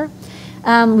 using Maker.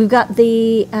 We've got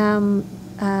the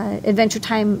Adventure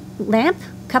Time lamp,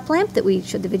 cup lamp that we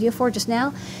showed the video for just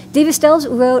now. David Stells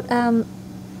wrote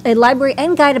a library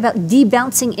and guide about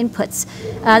debouncing inputs.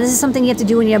 This is something you have to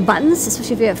do when you have buttons,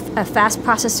 especially if you have a fast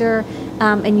processor,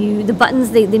 and the buttons,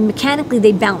 they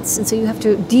mechanically bounce, and so you have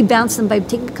to debounce them by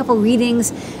taking a couple readings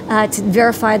to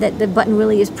verify that the button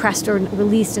really is pressed or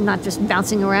released and not just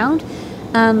bouncing around.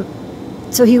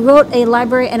 So he wrote a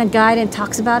library and a guide and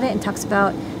talks about it, and talks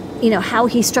about how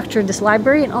he structured this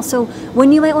library, and also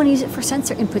when you might want to use it for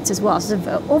sensor inputs as well. So it's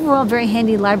an overall very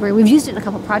handy library. We've used it in a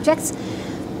couple projects.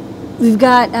 We've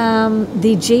got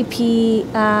the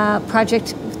JP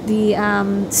project,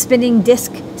 the spinning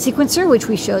disk sequencer, which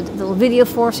we showed the little video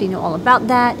for, so you know all about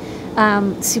that.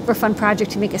 Super fun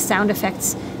project to make a sound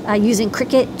effects using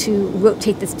Cricut to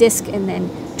rotate this disc and then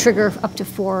trigger up to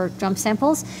 4 drum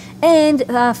samples. And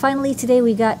finally today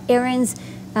we got Aaron's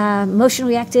motion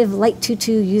reactive light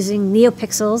tutu using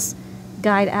NeoPixels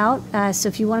guide out. So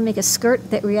if you want to make a skirt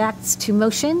that reacts to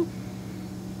motion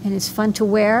and is fun to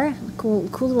wear, cool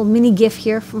little mini GIF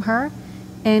here from her.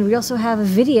 And we also have a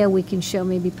video we can show,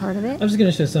 maybe part of it. I'm just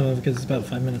going to show some of it because it's about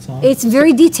 5 minutes long. It's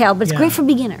very detailed, but it's great for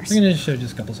beginners. I'm going to show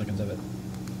just a couple seconds of it.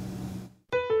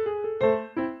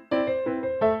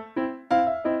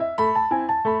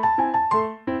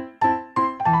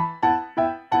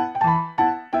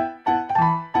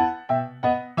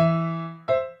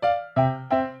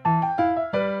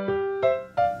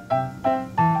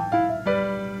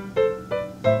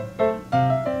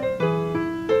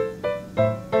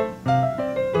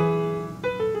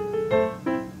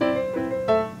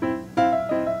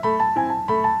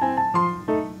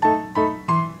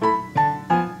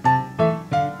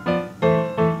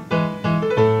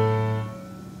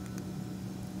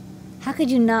 How could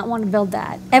you not want to build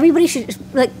that? Everybody should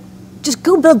just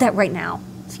go build that right now.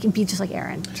 So you can be just like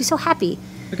Aaron. She's so happy.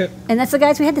 Okay. And that's the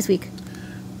guys we had this week.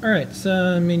 All right, so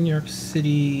I'm in New York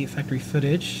City factory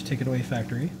footage. Take it away,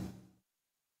 factory.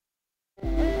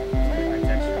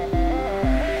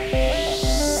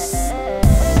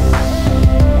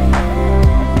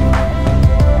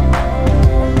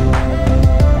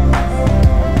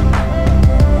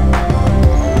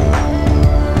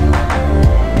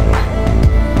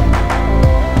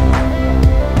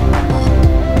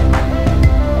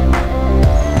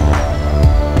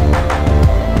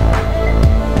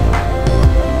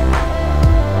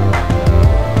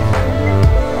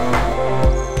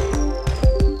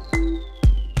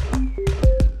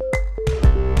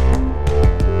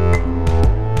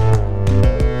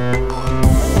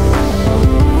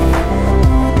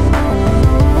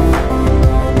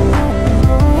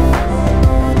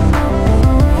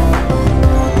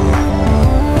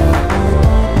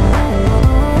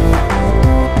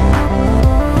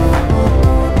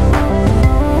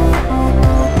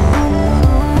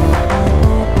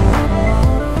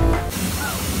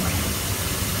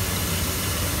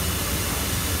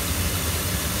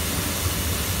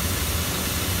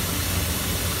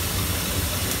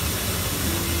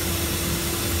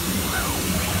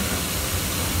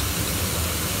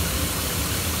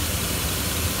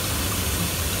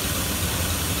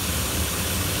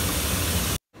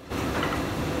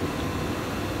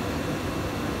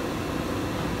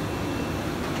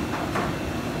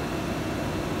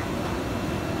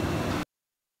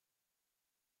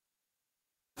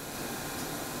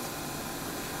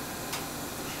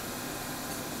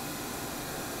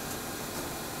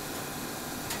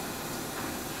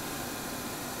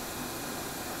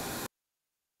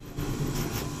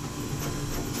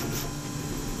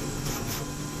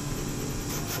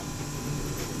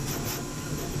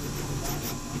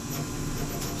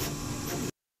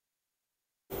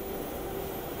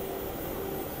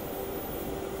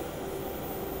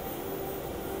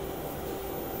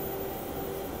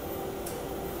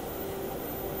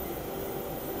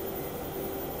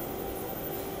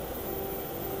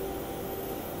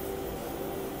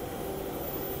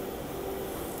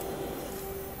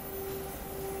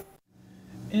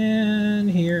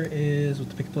 And here is what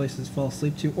the pick places fall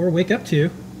asleep to or wake up to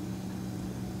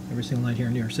every single night here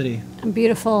in New York City. A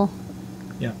beautiful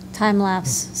Yeah.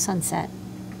 time-lapse sunset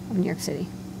of New York City.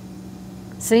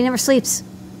 City never sleeps,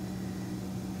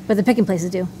 but the picking places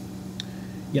do.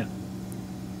 Yeah.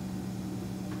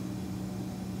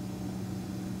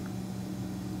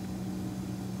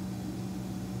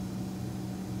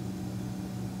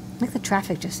 Like the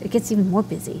traffic it gets even more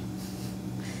busy.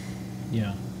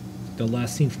 Yeah. The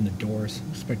last scene from The Doors.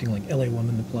 I'm expecting like LA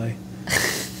Woman to play.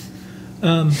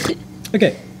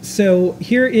 Okay, so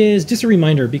here is just a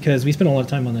reminder because we spent a lot of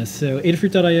time on this. So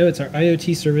Adafruit.io, it's our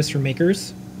IoT service for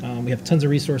makers. We have tons of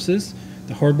resources.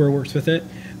 The hardware works with it.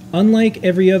 Unlike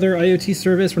every other IoT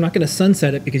service, we're not going to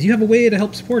sunset it because you have a way to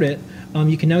help support it.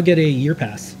 You can now get a year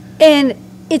pass. And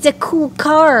it's a cool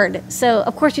card. So,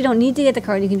 of course, you don't need to get the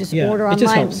card. You can just order it just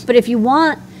online. helps. But if you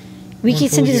want, we can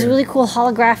send you this year. really cool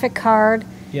holographic card.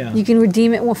 Yeah. You can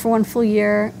redeem it for 1 full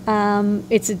year.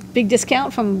 It's a big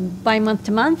discount from by month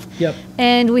to month. Yep.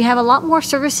 And we have a lot more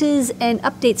services and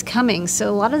updates coming. So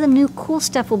a lot of the new cool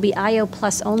stuff will be IO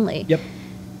Plus only. Yep.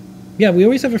 Yeah, we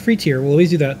always have a free tier. We'll always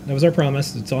do that. That was our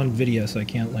promise. It's on video, so I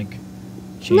can't change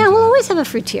No, that. we'll always have a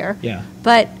free tier. Yeah.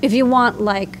 But if you want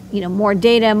more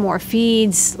data, more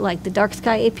feeds, like the Dark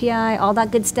Sky API, all that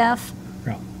good stuff,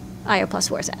 Yeah. IO Plus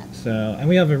where's that? So, and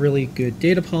we have a really good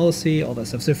data policy, all that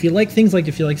stuff. So if you like things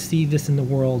if you see this in the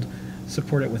world,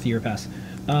 support it with Year Pass.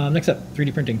 Next up,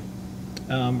 3D printing.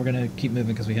 We're going to keep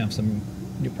moving because we have some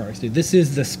new products to do. This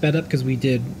is the sped up because we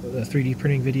did a 3D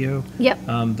printing video. Yep.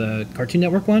 The Cartoon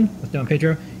Network one with Noah and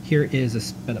Pedro. Here is a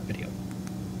sped up video.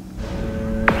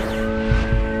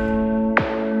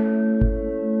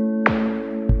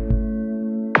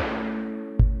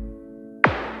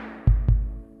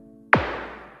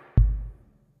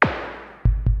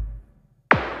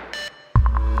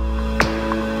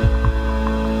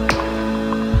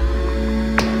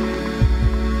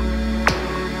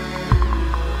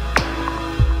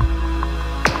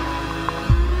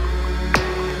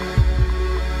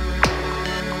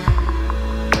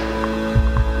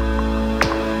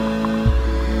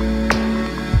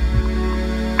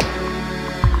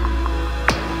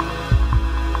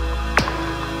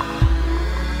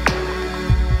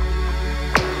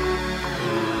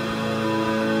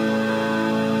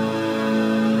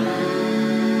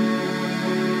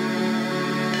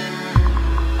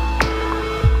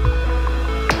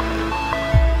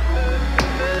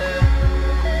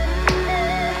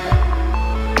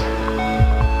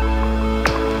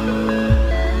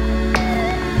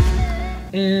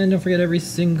 And don't forget every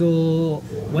single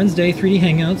Wednesday, 3D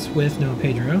Hangouts with Noah and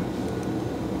Pedro.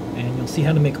 And you'll see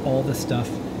how to make all this stuff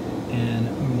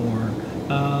and more.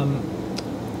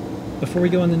 Before we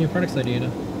go on the new products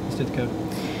idea, let's do the code.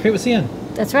 Create with CN.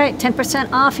 That's right,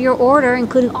 10% off your order,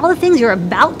 including all the things you're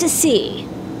about to see.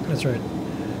 That's right.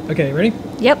 Okay, ready?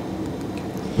 Yep.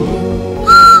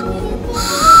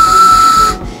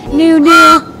 New.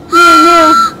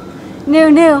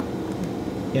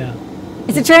 Yeah.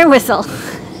 It's a train whistle.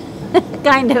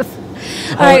 Kind of.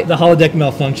 All right. The holodeck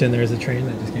malfunction, there's a train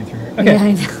that just came through here. Okay, Yeah,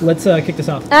 I know. let's kick this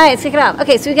off. All right, let's kick it off.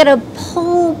 Okay, so we got a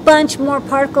whole bunch more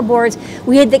particle boards.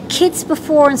 We had the kits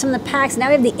before and some of the packs. Now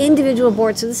we have the individual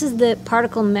boards. So this is the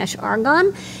Particle Mesh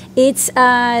Argon. It's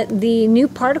the new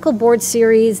particle board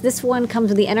series. This one comes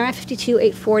with the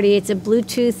nRF52840. It's a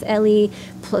Bluetooth LE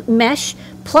mesh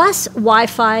plus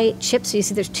Wi-Fi chip. So you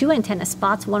see there's two antenna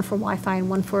spots, one for Wi-Fi and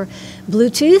one for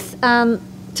Bluetooth.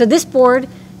 So this board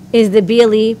is the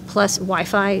BLE plus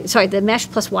Wi-Fi, sorry, the mesh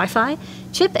plus Wi-Fi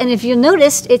chip. And if you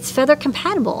noticed, it's Feather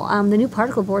compatible. The new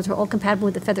particle boards are all compatible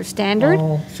with the Feather standard.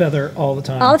 All Feather all the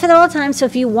time. All Feather all the time. So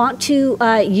if you want to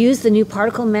use the new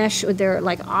particle mesh with their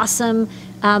awesome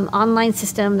online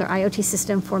system, their IoT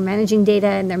system for managing data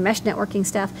and their mesh networking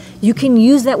stuff, you can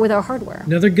use that with our hardware.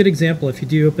 Another good example, if you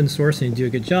do open source and you do a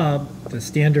good job, the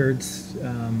standards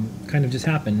kind of just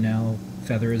happen. Now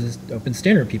Feather is an open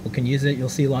standard. People can use it. You'll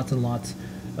see lots and lots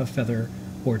of Feather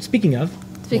boards. Speaking of,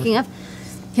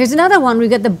 here's another one. We've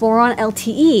got the Boron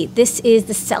LTE. This is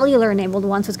the cellular enabled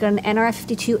one, so it's got an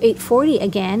nRF52840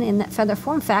 again in that Feather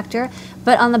form factor,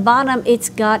 but on the bottom it's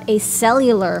got a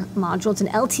cellular module. It's an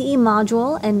LTE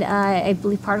module, and I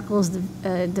believe Particle is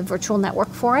the virtual network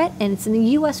for it, and it's in the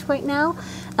US right now.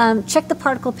 Check the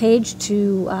Particle page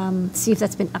to see if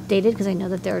that's been updated, because I know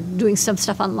that they're doing some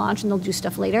stuff on launch and they'll do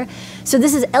stuff later. So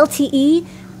this is LTE,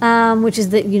 which is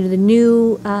the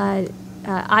new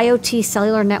IoT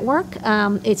cellular network.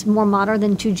 It's more modern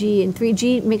than 2G and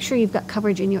 3G. Make sure you've got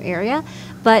coverage in your area,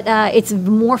 but it's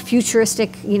more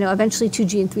futuristic. Eventually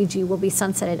 2G and 3G will be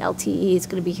sunsetted. LTE is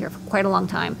going to be here for quite a long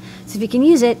time. So if you can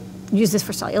use it, use this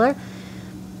for cellular.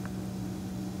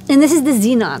 And this is the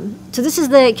Xenon. So this is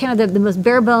the kind of the most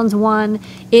bare bones one.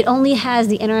 It only has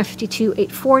the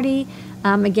nRF52840.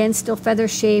 Again, still Feather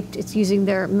shaped. It's using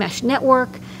their mesh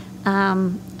network.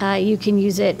 You can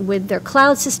use it with their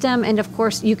cloud system, and of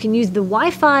course you can use the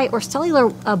Wi-Fi or cellular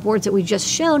boards that we just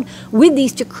shown with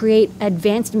these to create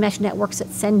advanced mesh networks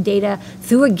that send data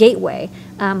through a gateway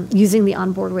using the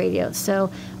onboard radio.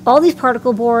 So all these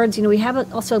particle boards, we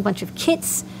have also a bunch of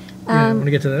kits Yeah, want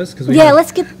to get to those?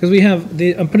 Let's get. Because we have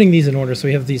I'm putting these in order. So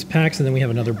we have these packs, and then we have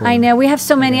another board. I know we have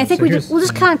so many. I think so we'll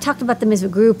just kind of talk about them as a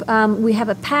group. We have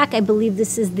a pack. I believe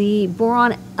this is the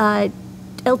Boron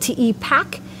LTE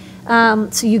pack.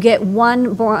 So you get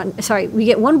one Boron. Sorry, we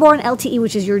get one Boron LTE,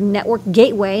 which is your network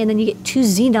gateway, and then you get 2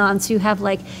 Xenon. So you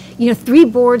have 3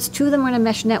 boards. 2 of them are in a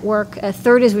mesh network. A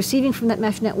third is receiving from that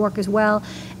mesh network as well,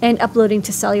 and uploading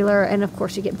to cellular. And of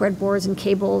course, you get breadboards and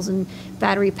cables and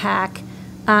battery pack.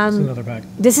 This is another pack.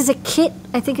 This is a kit.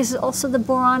 I think this is also the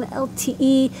Boron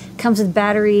LTE. Comes with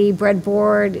battery,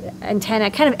 breadboard, antenna,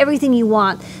 kind of everything you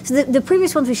want. So the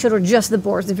previous ones we showed were just the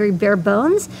boards, the very bare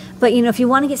bones. But if you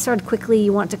want to get started quickly,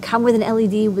 you want to come with an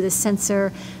LED, with a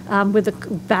sensor, with a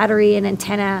battery and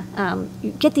antenna.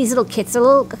 You get these little kits. They're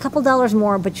a couple dollars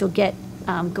more, but you'll get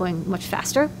going much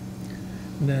faster.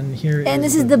 And then here and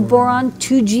this is the Boron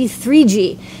 2G,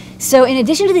 3G. So in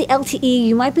addition to the LTE,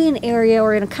 you might be in an area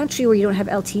or in a country where you don't have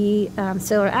LTE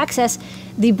cellular access.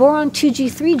 The Boron 2G,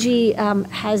 3G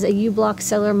has a U-Block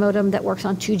cellular modem that works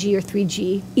on 2G or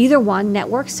 3G, either one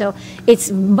network. So it's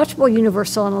much more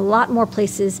universal, and a lot more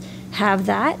places have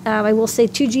that. I will say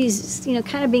 2G is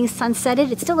kind of being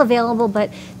sunsetted. It's still available,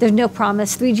 but there's no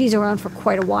promise. 3G is around for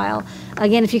quite a while.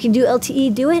 Again, if you can do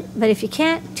LTE, do it. But if you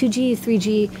can't, 2G,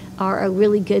 3G are a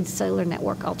really good cellular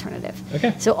network alternative.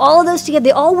 Okay. So all of those together,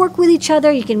 they all work with each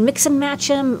other. You can mix and match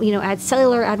them. Add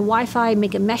cellular, add Wi-Fi,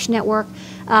 make a mesh network.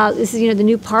 This is the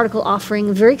new particle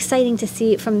offering. Very exciting to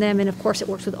see it from them, and of course, it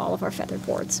works with all of our feathered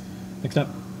boards. Next up.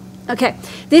 Okay,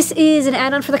 this is an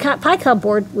add-on for the PiCub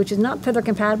board, which is not feather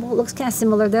compatible. It looks kind of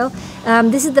similar though.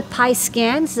 This is the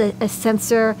PiScan. It's a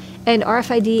sensor and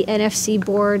RFID NFC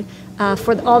board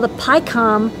for all the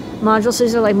PiCom modules. So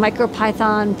these are like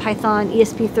MicroPython, Python,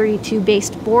 ESP32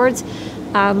 based boards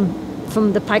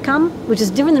from the PiCom, which is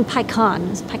different than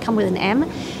PiCon. It's PiCom with an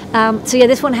M. So yeah,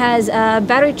 this one has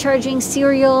battery charging,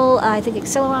 serial, I think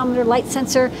accelerometer, light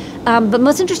sensor. But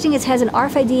most interesting is it has an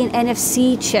RFID and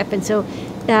NFC chip, and so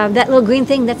that little green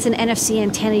thing, that's an NFC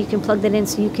antenna. You can plug that in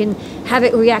so you can have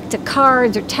it react to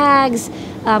cards or tags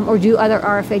or do other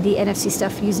RFID NFC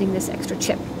stuff using this extra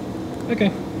chip.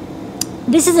 Okay.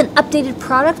 This is an updated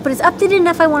product, but it's updated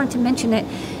enough I wanted to mention it.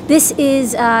 This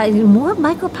is more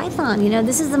MicroPython.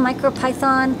 This is the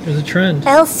MicroPython There's a trend.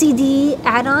 LCD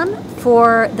add-on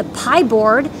for the Pi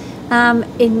board. And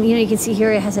you can see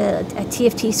here it has a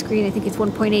TFT screen. I think it's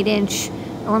 1.8 inch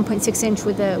or 1.6 inch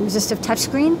with a resistive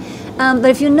touchscreen. But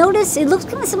if you notice, it looks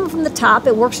kind of similar from the top.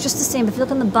 It works just the same. If you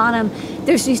look on the bottom,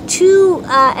 there's these 2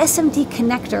 SMD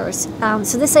connectors.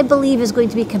 So this, I believe, is going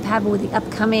to be compatible with the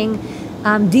upcoming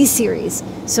D series.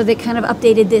 So they kind of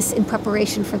updated this in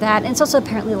preparation for that. And it's also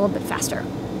apparently a little bit faster.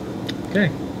 Okay.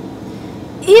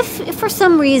 If for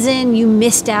some reason you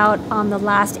missed out on the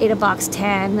last AdaBox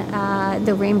 10,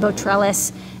 the Rainbow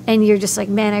Trellis, and you're just like,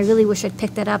 man, I really wish I'd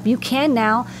picked that up, you can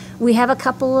now. We have a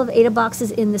couple of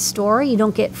AdaBoxes in the store. You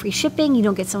don't get free shipping. You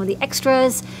don't get some of the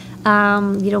extras. You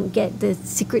don't get the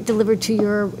secret delivered to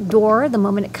your door the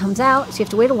moment it comes out, so you have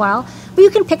to wait a while. But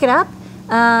you can pick it up.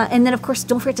 And then, of course,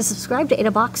 don't forget to subscribe to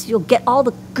AdaBox. You'll get all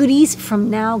the goodies from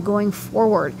now going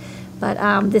forward.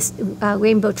 But this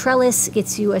Rainbow Trellis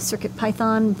gets you a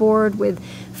CircuitPython board with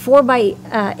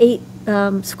 4x8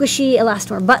 squishy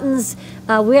elastomer buttons.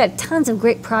 We had tons of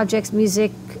great projects,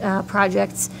 music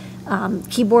projects,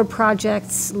 keyboard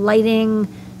projects, lighting,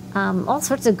 all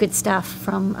sorts of good stuff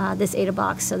from this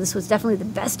AdaBox. So this was definitely the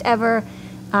best ever.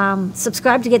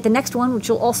 Subscribe to get the next one, which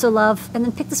you'll also love, and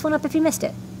then pick this one up if you missed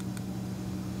it.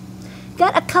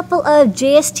 Got a couple of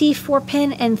JST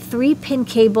 4-pin and 3-pin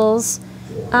cables.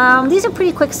 These are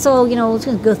pretty quick, so we're just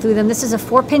gonna go through them. This is a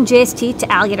 4-pin JST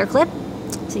to alligator clip.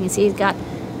 So you can see it's got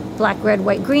black, red,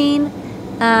 white, green.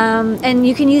 And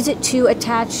you can use it to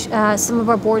attach some of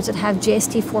our boards that have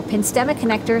JST 4-pin stemma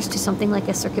connectors to something like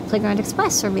a Circuit Playground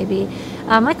Express or maybe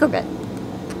a Microbit.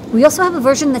 We also have a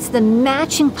version that's the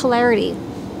matching polarity.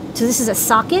 So this is a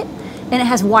socket, and it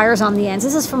has wires on the ends.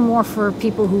 This is more for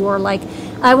people who are like,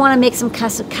 I want to make some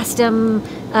custom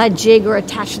jig or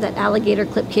attach to that alligator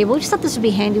clip cable. We just thought this would be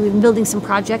handy. We've been building some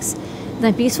projects that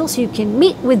might be useful, so you can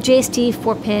meet with JST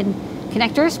 4-pin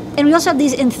connectors. And we also have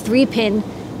these in 3-pin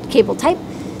cable type.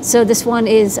 So this one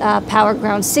is power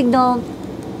ground signal,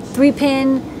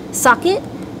 3-pin socket,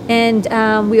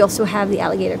 and we also have the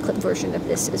alligator clip version of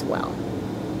this as well.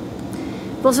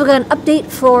 We've also got an update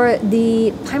for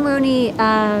the Pimoroni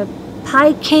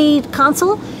Picade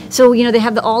console. So, they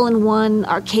have the all-in-one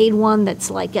arcade one that's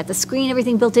like got the screen,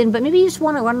 everything built in, but maybe you just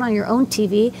want to run it on your own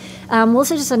TV.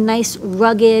 Also just a nice,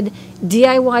 rugged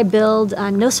DIY build,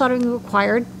 no soldering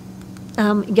required.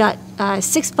 You got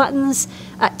 6 buttons,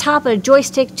 top, a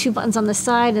joystick, 2 buttons on the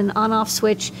side, and an on-off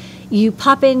switch. You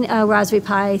pop in a Raspberry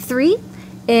Pi 3,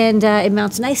 and it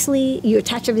mounts nicely. You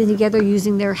attach everything together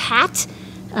using their hat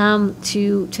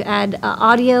to add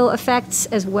audio effects,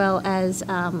 as well as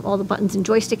all the buttons and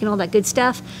joystick and all that good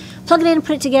stuff. Plug it in and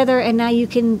put it together, and now you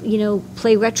can,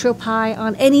 play RetroPie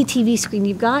on any TV screen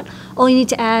you've got. All you need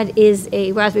to add is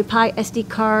a Raspberry Pi SD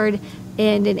card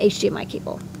and an HDMI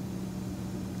cable.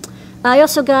 I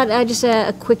also got just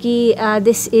a quickie.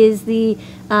 This is the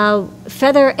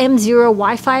Feather M0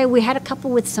 Wi-Fi. We had a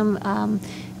couple with some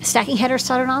stacking headers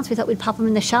soldered on, so we thought we'd pop them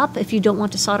in the shop. If you don't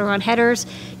want to solder on headers,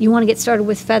 you want to get started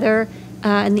with Feather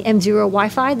and the M0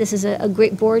 Wi-Fi. This is a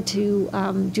great board to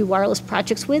do wireless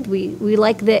projects with. We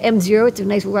like the M0. It's a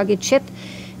nice rugged chip.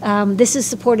 This is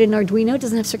supported in Arduino. It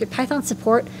doesn't have CircuitPython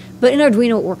support, but in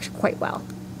Arduino it works quite well.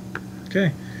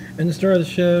 Okay. And the star of the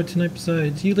show tonight,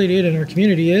 besides you, Lady Ada, in our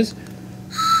community is...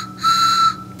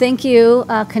 Thank you,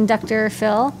 Conductor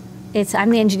Phil. I'm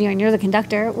the engineer and you're the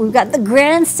conductor. We've got the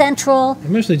Grand Central. I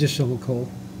mostly just shovel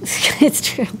coal. It's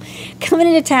true. Coming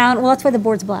into town. Well, that's why the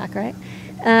board's black, right?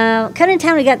 Coming into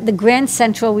town, we got the Grand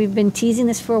Central. We've been teasing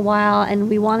this for a while, and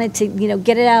we wanted to,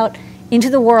 get it out into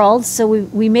the world. So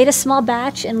we made a small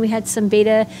batch, and we had some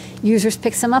beta users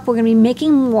pick some up. We're going to be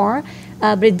making more,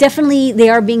 but they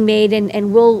are being made,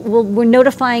 and we're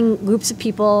notifying groups of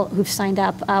people who've signed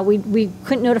up. We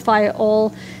couldn't notify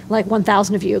all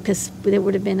 1,000 of you because there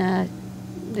would have been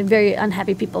very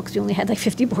unhappy people because we only had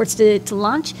 50 boards to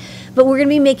launch. But we're going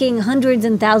to be making hundreds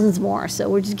and thousands more. So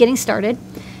we're just getting started.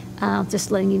 Just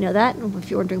letting you know that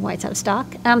if you're wondering why it's out of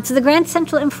stock. So the Grand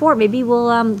Central M4, maybe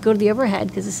we'll go to the overhead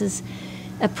because this is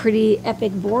a pretty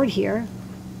epic board here.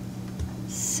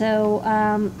 So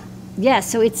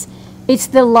so it's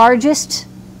the largest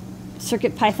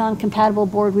CircuitPython compatible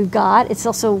board we've got. It's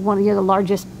also one of the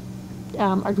largest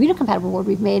Arduino compatible board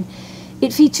we've made.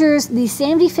 It features the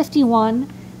SAMD51.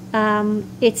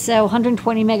 It's a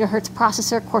 120 megahertz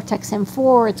processor, Cortex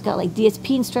M4. It's got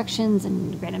DSP instructions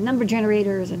and random number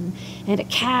generators and a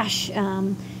cache.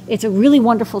 It's a really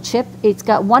wonderful chip. It's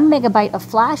got 1 megabyte of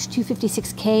flash,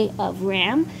 256K of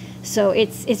RAM. So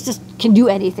it's just can do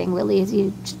anything really.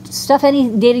 You stuff any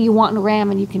data you want in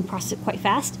RAM and you can process it quite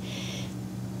fast.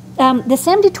 The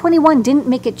SAMD21 didn't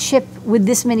make a chip with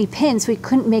this many pins, so we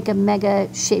couldn't make a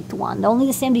mega-shaped one. Only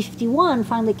the SAMD51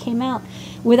 finally came out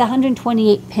with a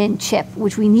 128-pin chip,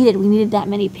 which we needed. We needed that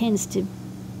many pins to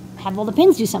have all the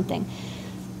pins do something.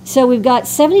 So we've got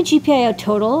 70 GPIO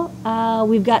total.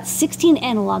 We've got 16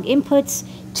 analog inputs,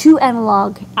 2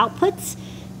 analog outputs,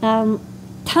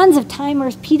 tons of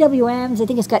timers, PWMs. I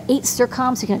think it's got 8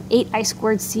 SIRCOMs, so you can have 8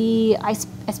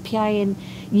 I2C, SPI, and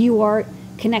UART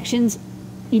connections.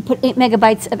 You put 8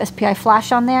 megabytes of SPI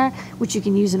flash on there, which you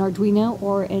can use in Arduino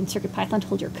or in CircuitPython to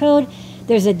hold your code.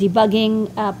 There's a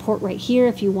debugging port right here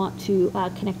if you want to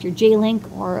connect your J-Link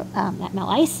or Atmel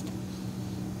ICE.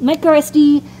 Micro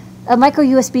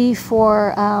USB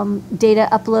for data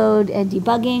upload and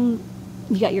debugging.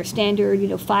 You got your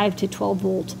standard, 5 to 12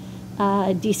 volt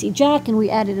DC jack, and we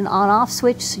added an on-off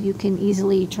switch so you can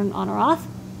easily turn it on or off.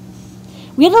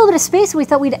 We had a little bit of space, and we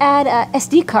thought we'd add a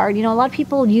SD card. A lot of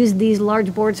people use these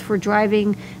large boards for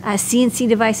driving CNC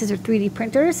devices or 3D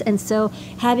printers, and so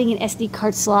having an SD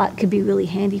card slot could be really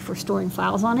handy for storing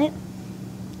files on it.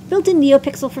 Built-in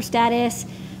NeoPixel for status,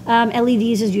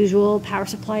 LEDs as usual, power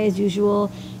supply as usual,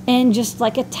 and just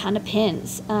a ton of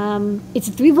pins. It's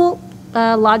a 3-volt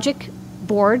logic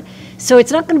board, so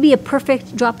it's not going to be a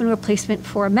perfect drop-in replacement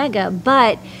for a Mega,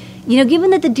 but given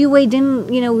that the Dewey didn't,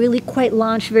 really quite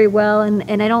launch very well, and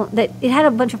it had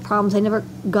a bunch of problems. I never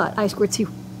got I2C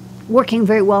working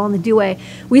very well on the Dewey.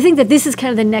 We think that this is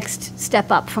kind of the next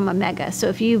step up from a Mega. So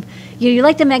if you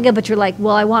like the Mega, but you're like,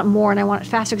 well, I want more and I want it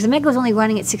faster, because the Mega was only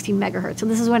running at 16 megahertz, so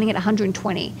this is running at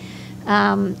 120.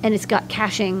 And it's got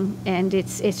caching, and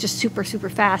it's just super, super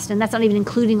fast. And that's not even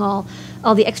including all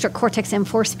the extra Cortex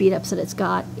M4 speed-ups that it's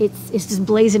got. It's just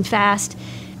blazing fast.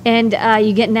 And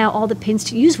you get now all the pins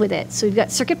to use with it. So you've got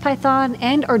CircuitPython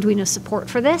and Arduino support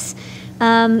for this.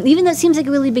 Even though it seems like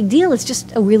a really big deal, it's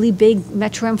just a really big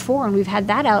Metro M4, and we've had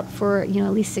that out for at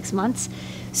least 6 months.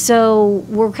 So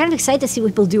we're kind of excited to see what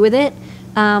people do with it.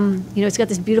 It's got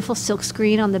this beautiful silk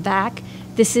screen on the back.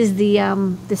 This is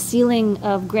the ceiling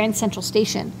of Grand Central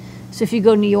Station. So if you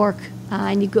go to New York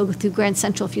and you go through Grand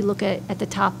Central, if you look at the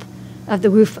top of the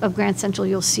roof of Grand Central,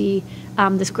 you'll see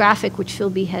this graphic which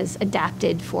Philby has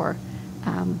adapted for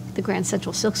the Grand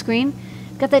Central silk screen.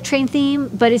 Got that train theme,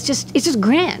 but it's just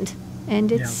grand,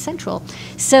 and it's central.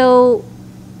 So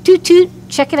toot toot,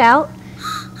 check it out.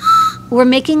 We're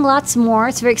making lots more.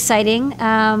 It's very exciting.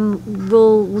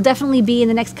 We'll definitely be in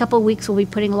the next couple of weeks. We'll be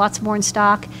putting lots more in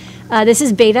stock. This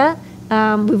is beta.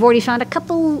 We've already found a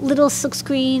couple little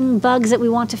silkscreen bugs that we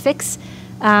want to fix.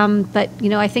 But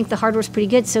I think the hardware's pretty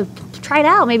good. So try it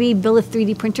out. Maybe build a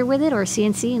 3D printer with it or a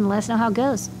CNC and let us know how it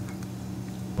goes.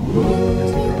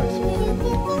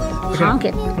 Honk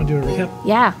it. Want to do a recap?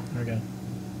 Yeah. There we go.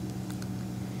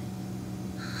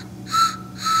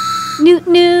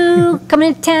 New, coming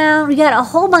into town. We got a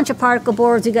whole bunch of particle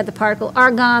boards. We got the particle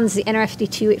argons, the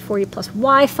nRF52840 plus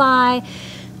Wi-Fi.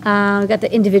 We got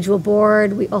the individual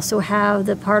board. We also have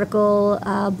the particle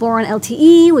boron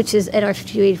LTE, which is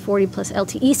nRF52840 plus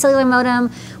LTE cellular modem.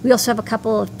 We also have a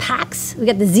couple of packs. We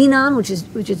got the Xenon, which is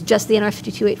just the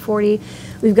nRF52840.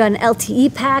 We've got an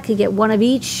LTE pack. You get one of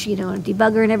each. A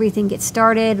debugger and everything gets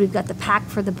started. We've got the pack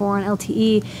for the boron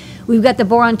LTE. We've got the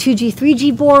boron 2G,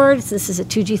 3G boards. This is a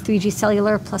 2G, 3G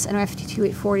cellular plus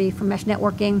nRF52840 for mesh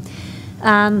networking.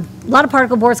 A lot of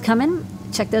particle boards coming.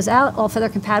 Check those out, all feather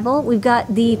compatible. We've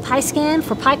got the PiScan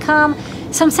for PiCom,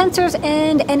 some sensors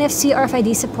and NFC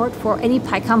RFID support for any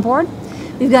PiCom board.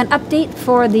 We've got an update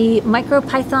for the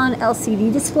MicroPython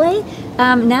LCD display.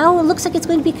 Now it looks like it's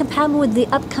going to be compatible with the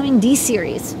upcoming D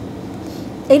series.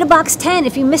 AdaBox 10,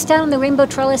 if you missed out on the Rainbow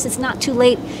Trellis, it's not too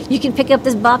late. You can pick up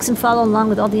this box and follow along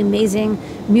with all the amazing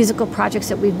musical projects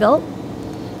that we've built.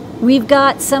 We've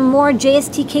got some more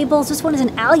JST cables. This one is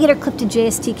an alligator clip to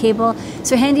JST cable.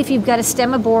 So handy if you've got a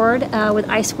Stemma board with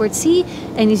I2C,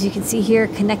 and as you can see here,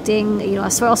 connecting a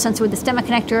soil sensor with the Stemma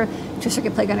connector to a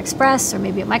Circuit Playground Express or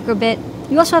maybe a microbit.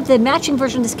 You also have the matching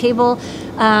version of this cable.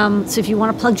 So if you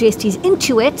want to plug JSTs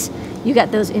into it, you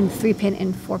got those in 3-pin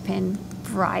and 4-pin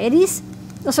varieties.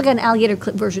 You also got an alligator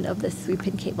clip version of the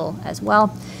 3-pin cable as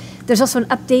well. There's also an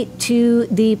update to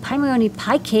the Pimoroni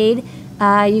PiCade.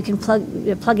 You can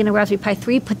plug in a Raspberry Pi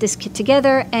 3, put this kit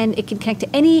together, and it can connect to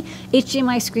any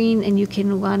HDMI screen, and you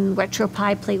can run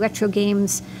RetroPie, play retro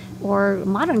games, or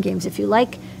modern games if you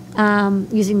like,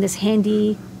 using this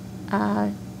handy,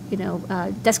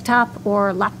 desktop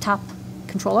or laptop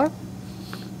controller.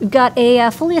 We've got a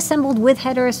fully assembled with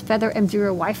headers Feather M0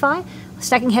 Wi-Fi,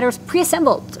 stacking headers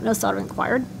pre-assembled, so no soldering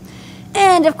required.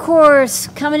 And of course,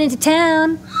 coming into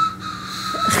town,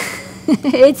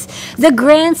 it's the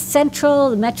Grand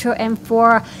Central Metro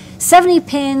M4, 70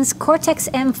 pins, Cortex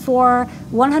M4,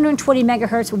 120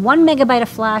 megahertz, 1 megabyte of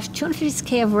flash,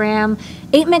 256K of RAM,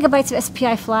 8 megabytes of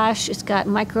SPI flash. It's got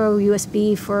micro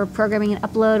USB for programming and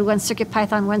upload, runs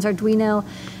CircuitPython, runs Arduino,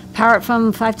 power it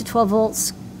from 5 to 12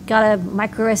 volts, got a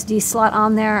micro SD slot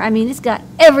on there. I mean, it's got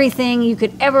everything you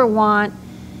could ever want.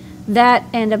 That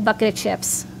and a bucket of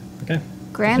chips. Okay.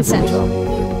 Grand Central.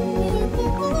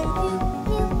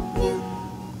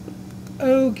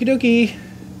 Okie dokie.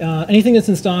 Anything that's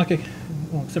in stock,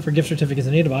 well, except for gift certificates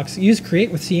and AdaBox, use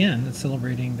Create with CN. That's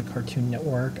celebrating the Cartoon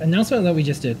Network. Announcement that we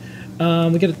just did.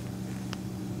 We got a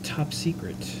top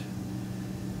secret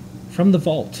from the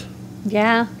vault.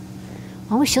 Yeah.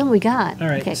 Why don't we show them what we got? All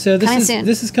right. Okay. So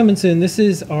this is coming soon. This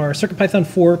is our CircuitPython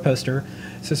 4 poster.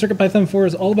 So CircuitPython 4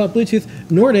 is all about Bluetooth.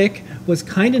 Nordic was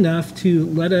kind enough to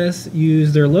let us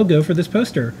use their logo for this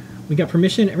poster. We got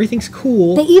permission. Everything's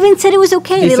cool. They even said it was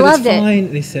okay. They loved it's it.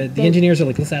 Fine. They said the engineers are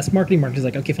like, let's ask marketing. Marketing's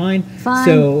like, okay, fine. Fine.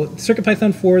 So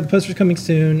CircuitPython 4, the poster's coming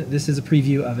soon. This is a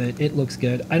preview of it. It looks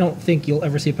good. I don't think you'll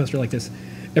ever see a poster like this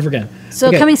ever again. So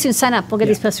okay. Coming soon, sign up. We'll get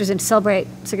these posters in to celebrate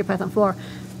CircuitPython 4.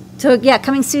 So yeah,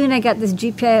 coming soon, I got this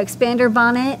GPIO expander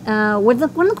bonnet. One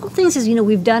of the cool things is,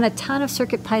 we've done a ton of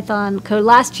CircuitPython code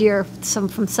last year,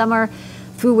 from summer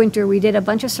through winter. We did a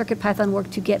bunch of CircuitPython work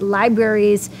to get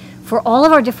libraries for all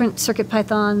of our different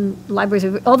CircuitPython libraries,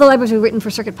 all the libraries we've written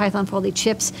for CircuitPython for all the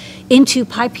chips, into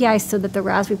PyPI so that the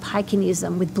Raspberry Pi can use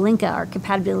them with Blinka, our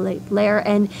compatibility layer.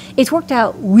 And it's worked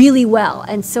out really well.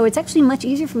 And so it's actually much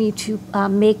easier for me to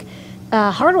make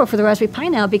hardware for the Raspberry Pi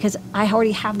now because I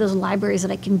already have those libraries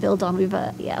that I can build on. We've,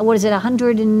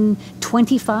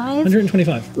 125?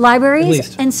 125 libraries. At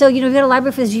least. And so, we've got a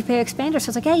library for this GPIO expander. So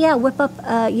it's like, yeah, whip up,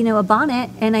 a bonnet.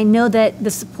 And I know that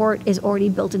the support is already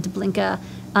built into Blinka.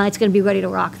 It's going to be ready to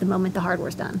rock the moment the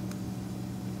hardware's done.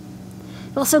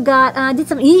 We also got, did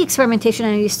some e-experimentation.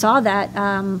 I know you saw that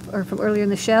or from earlier in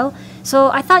the show. So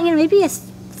I thought, maybe a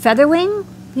Featherwing,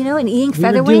 an e-ink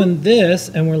Featherwing. We were doing this,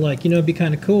 and we're like, it'd be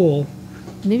kind of cool.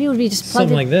 Maybe it would be just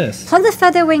something like this. Plug the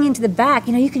Featherwing into the back.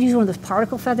 You could use one of those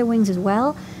particle Featherwings as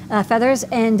well, feathers,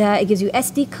 and it gives you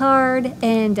SD card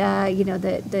and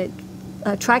the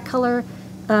tricolor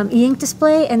e-ink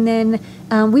display, and then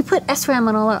we put SRAM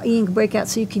on all our e-ink breakouts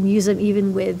so you can use them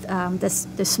even with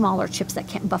the smaller chips that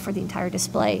can't buffer the entire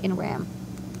display in RAM.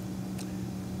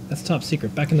 That's top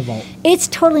secret. Back in the vault. It's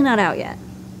totally not out yet.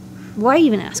 Why are you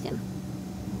even asking?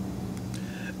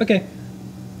 Okay.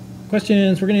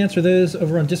 Questions. We're going to answer those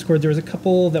over on Discord. There was a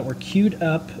couple that were queued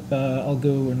up. I'll go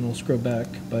and we'll scroll back.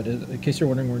 But in case you're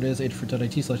wondering where it is,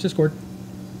 adafruit.it/Discord.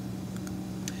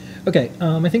 Okay.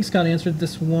 I think Scott answered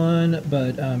this one,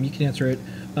 but you can answer it.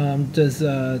 Does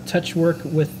Touch work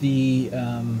with the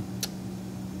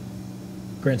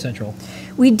Grand Central?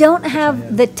 We don't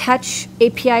have the Touch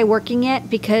API working yet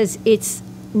because it's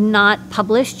not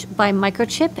published by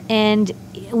Microchip, and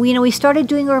we started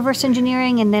doing reverse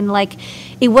engineering, and then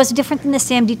it was different than the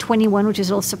SAMD21, which is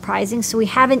a little surprising. So we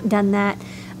haven't done that,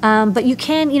 but you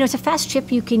can. It's a fast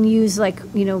chip. You can use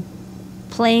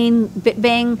plain bit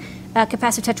bang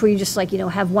capacitive touch, where you just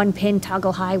have one pin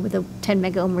toggle high with a 10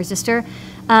 mega ohm resistor.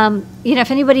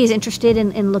 If anybody is interested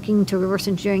in looking to reverse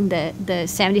engineering the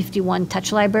SAMD51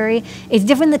 touch library, it's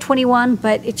different than the 21,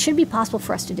 but it should be possible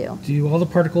for us to do. Do all the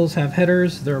particles have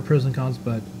headers? There are pros and cons,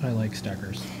 but I like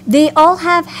stackers. They all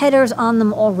have headers on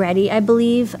them already, I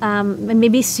believe. And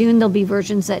maybe soon there'll be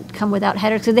versions that come without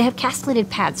headers, because they have castellated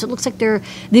pads. So it looks like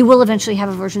they will eventually have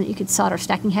a version that you could solder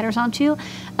stacking headers onto.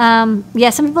 Some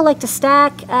people like to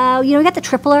stack. We got the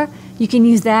tripler. You can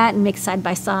use that and make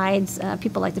side-by-sides.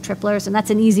 People like the triplers, and that's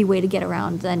an easy way to get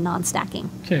around the non-stacking.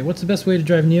 Okay, what's the best way to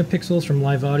drive NeoPixels from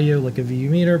live audio, like a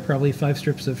VU meter? Probably 5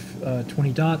 strips of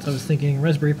 20 dots. I was thinking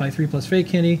Raspberry Pi 3 plus Fake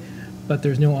Candy, but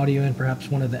there's no audio in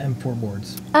perhaps one of the M4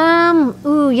 boards.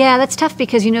 Yeah, that's tough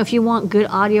because, if you want good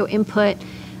audio input,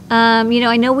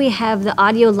 I know we have the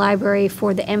audio library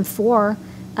for the M4.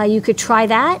 You could try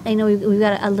that. I know we've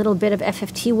got a little bit of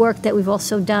FFT work that we've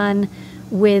also done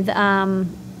with the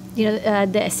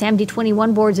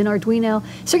SAMD21 boards in Arduino.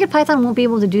 CircuitPython won't be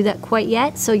able to do that quite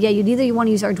yet. So yeah, you want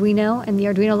to use Arduino and the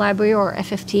Arduino library or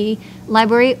FFT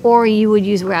library, or you would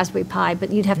use Raspberry Pi,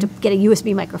 but you'd have to get a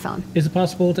USB microphone. Is it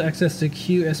possible to access the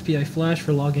QSPI flash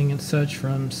for logging and such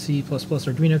from C++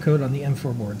 Arduino code on the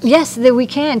M4 boards? Yes, we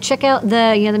can. Check out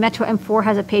the Metro M4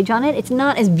 has a page on it. It's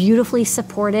not as beautifully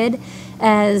supported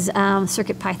as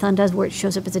CircuitPython does, where it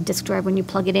shows up as a disk drive when you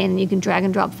plug it in and you can drag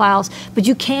and drop files, but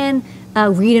you can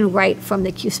read and write from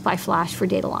the QSPI flash for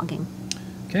data logging.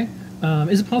 Okay.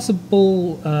 Is it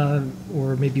possible,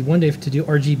 or maybe one day, to do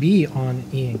RGB on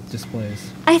e-ink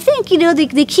displays? I think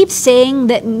they keep saying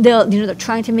that they're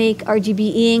trying to make RGB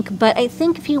e-ink, but I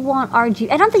think if you want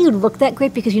RGB, I don't think it would look that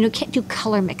great because you can't do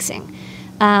color mixing.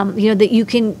 That you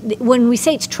can, when we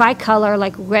say it's tricolor,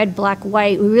 like red, black,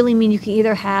 white, we really mean you can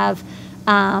either have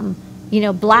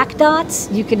black dots,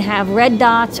 you can have red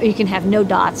dots, or you can have no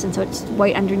dots, and so it's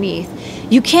white underneath.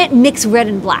 You can't mix red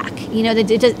and black. If you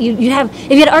had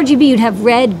RGB, you'd have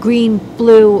red, green,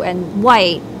 blue, and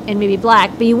white, and maybe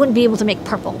black, but you wouldn't be able to make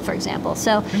purple, for example.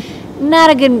 So, not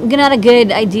a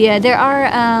good idea. There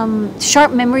are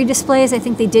sharp memory displays. I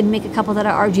think they did make a couple that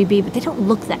are RGB, but they don't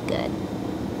look that good.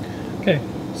 Okay,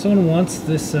 someone wants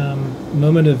this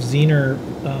Moment of Zener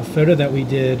photo that we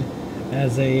did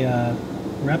as a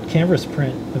wrapped canvas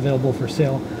print available for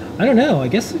sale. I don't know. I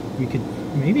guess we could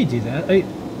maybe do that.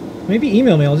 Maybe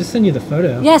email me. I'll just send you the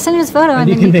photo. Yeah, send me this photo, and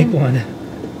you can make one.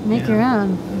 Make your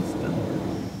own. That'll work.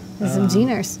 There's some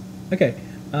Zeners. Okay.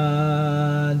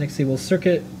 Next, will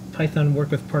CircuitPython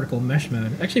work with particle mesh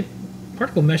mode? Actually,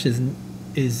 particle mesh is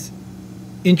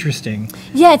interesting.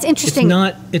 Yeah, it's interesting.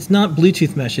 It's not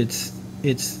Bluetooth mesh. It's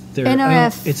their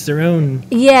NRF. It's their own.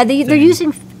 Yeah, they're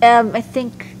using I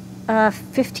think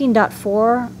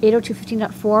 15.4,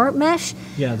 802.15.4 mesh.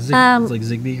 Yeah, it's like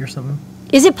Zigbee or something.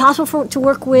 Is it possible to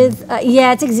work with?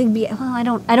 Yeah, it's like Zigbee.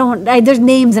 Well, there's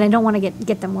names and I don't want to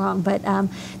get them wrong. But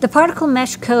the particle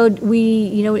mesh code,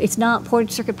 it's not ported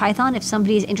to CircuitPython. If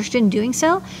somebody is interested in doing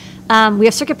so, we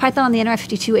have CircuitPython on the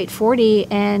NRF52840,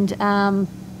 and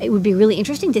it would be really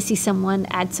interesting to see someone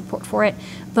add support for it.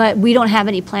 But we don't have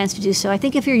any plans to do so. I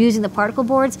think if you're using the particle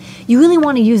boards, you really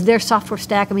want to use their software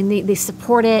stack. I mean, they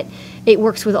support it. It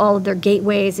works with all of their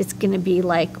gateways. It's going to be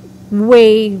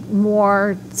way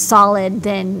more solid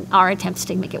than our attempts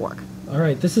to make it work. All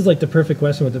right, this is the perfect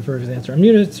question with the first answer. I'm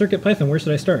new to CircuitPython. Where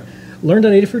should I start?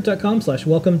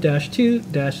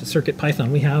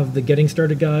 Learn.adafruit.com/welcome-to-CircuitPython. We have the Getting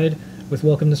Started guide with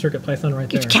Welcome to CircuitPython right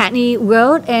there. Which Kattni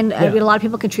wrote, and a lot of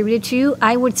people contributed to.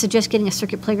 I would suggest getting a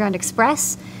Circuit Playground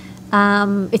Express.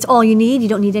 It's all you need. You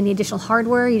don't need any additional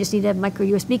hardware. You just need a micro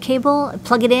USB cable,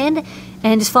 plug it in,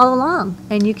 and just follow along.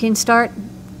 And you can start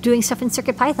doing stuff in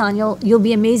CircuitPython. You'll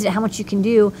be amazed at how much you can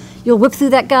do. You'll whip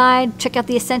through that guide, check out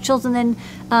the essentials, and then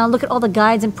look at all the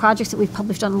guides and projects that we've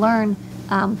published on Learn.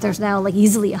 There's now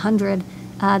easily 100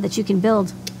 that you can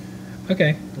build.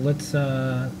 Okay, let's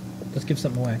give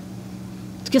something away.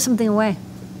 Let's give something away.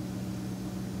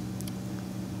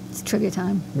 It's trivia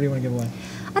time. What do you want to give away?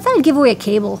 I thought I'd give away a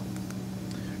cable.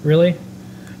 Really?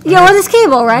 Yeah, well, this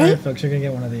cable, All right? right, folks, you're gonna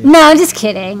get one of these. No, I'm just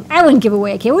kidding. I wouldn't give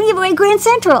away a cable. I wouldn't give away Grand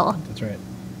Central. That's right.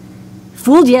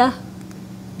 Fooled you. Yeah.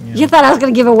 You thought I was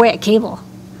going to give away a cable.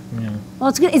 Yeah. Well,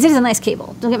 it's good. It is a nice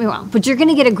cable. Don't get me wrong. But you're going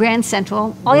to get a Grand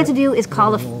Central. All you have to do is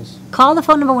call What are the rules? call the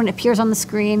phone number when it appears on the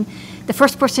screen. The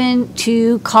first person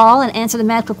to call and answer the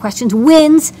medical questions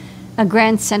wins a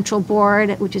Grand Central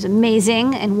board, which is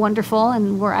amazing and wonderful.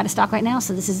 And we're out of stock right now,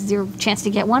 so this is your chance to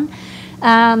get one.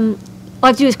 All you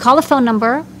have to do is call the phone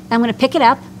number. I'm going to pick it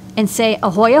up and say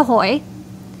ahoy ahoy.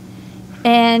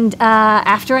 And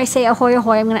after I say ahoy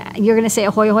ahoy, you're gonna say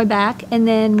ahoy ahoy back, and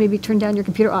then maybe turn down your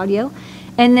computer audio.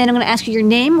 And then I'm gonna ask you your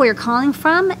name, where you're calling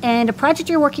from, and a project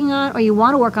you're working on or you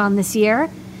want to work on this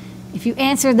year. If you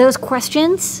answer those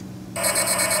questions,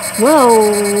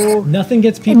 whoa, Nothing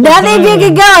gets people. nothing big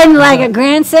and dialing. going like a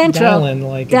Grand Central. Dialing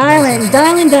like a dialing, Grand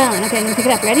dialing, dialing. Okay, I'm gonna pick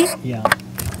it up. Ready? Yeah.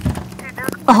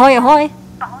 Ahoy ahoy.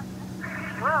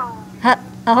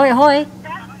 Ahoy ahoy.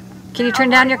 Can you turn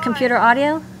down your computer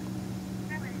audio?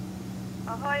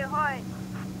 Ahoy, ahoy.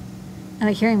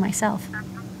 I'm hearing myself.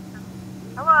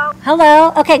 Hello.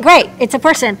 Hello. Okay, great. It's a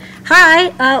person.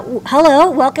 Hi. Hello.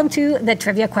 Welcome to the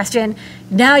trivia question.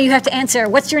 Now you have to answer.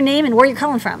 What's your name and where you're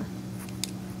calling from?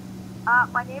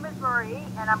 My name is Marie,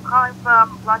 and I'm calling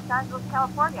from Los Angeles,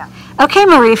 California. Okay,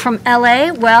 Marie from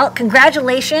LA. Well,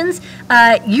 congratulations.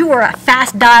 You were a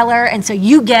fast dialer, and so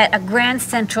you get a Grand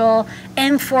Central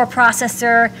M4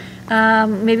 processor.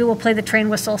 Maybe we'll play the train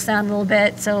whistle sound a little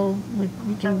bit so we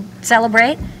can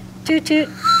celebrate. Toot toot.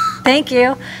 Thank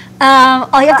you.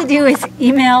 All you have to do is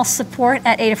email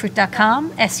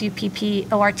support@adafruit.com,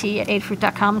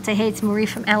 support@adafruit.com, and say, hey, it's Marie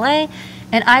from LA,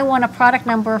 and I want a product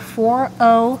number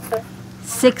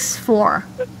 4064.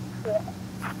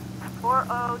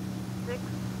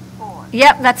 4064.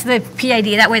 Yep, that's the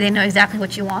PID. That way they know exactly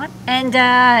what you want. And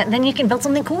then you can build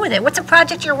something cool with it. What's a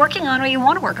project you're working on or you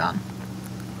want to work on?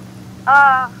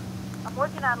 I'm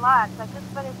working on lots. I just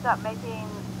finished up making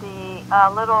the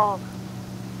little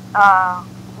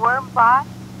worm bot,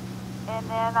 and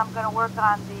then I'm going to work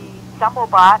on the stumble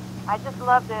bot. I just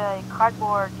love the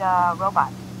cardboard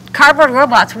robot. Cardboard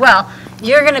robots. Well,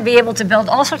 you're going to be able to build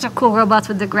all sorts of cool robots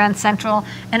with the Grand Central.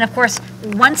 And of course,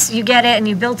 once you get it and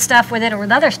you build stuff with it or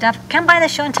with other stuff, come by the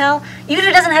show and tell. Even if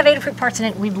it doesn't have Adafruit parts in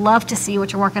it, we'd love to see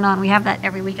what you're working on. We have that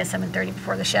every week at 7:30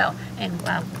 before the show. And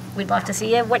we'd love to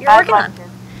see what you're working on.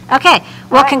 Okay.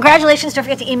 Well, congratulations. Don't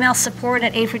forget to email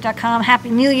support@adafruit.com. Happy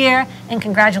New Year, and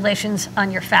congratulations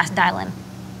on your fast dialing.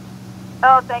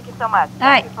 Oh, thank you so much. All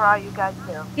right. Thank you for all you guys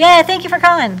do. Yeah, thank you for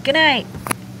calling. Good night.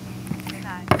 Good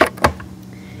night.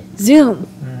 Zoom.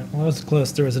 All right. Well, that was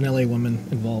close. There was an LA woman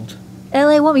involved.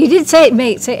 LA woman. You did say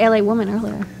LA woman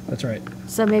earlier. That's right.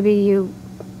 So maybe you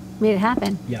made it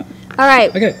happen. Yeah. All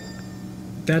right. Okay.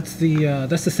 That's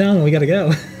the sound. We got to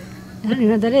go. I don't even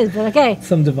know what that is, but okay.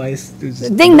 Some device. It was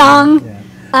just- Ding dong.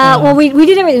 Yeah. Well, we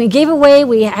did everything. We gave away.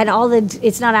 We had all the.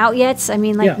 It's not out yet. So, I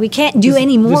mean, like Yeah. we can't do This-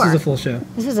 any more. This is a full show.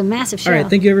 This is a massive show. All right.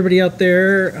 Thank you, everybody out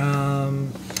there.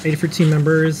 Adafruit team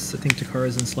members. I think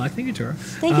Takara's in Slack. Thank you, Tara.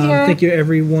 Thank you, Tara. Thank you,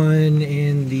 everyone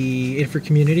in the Adafruit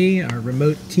community, our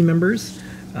remote team members,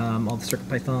 all the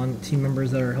CircuitPython team members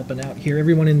that are helping out here,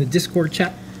 everyone in the Discord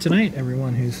chat tonight,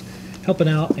 everyone who's helping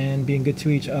out and being good to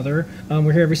each other.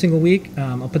 We're here every single week.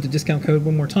 I'll put the discount code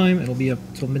one more time. It'll be up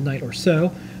till midnight or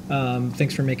so.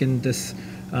 Thanks for making this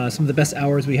some of the best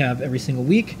hours we have every single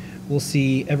week. We'll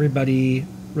see everybody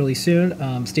really soon.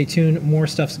 Stay tuned. More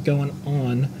stuff's going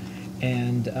on.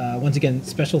 And once again,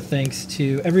 special thanks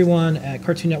to everyone at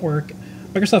Cartoon Network,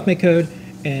 Microsoft MakeCode,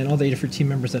 and all the Adafruit team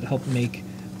members that helped make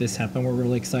this happen. We're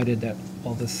really excited that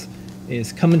all this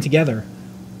is coming together.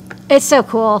 It's so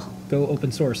cool. Go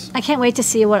open source. I can't wait to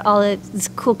see what all these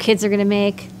cool kids are going to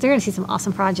make. They're going to see some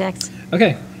awesome projects.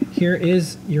 Okay, here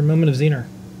is your moment of Zener.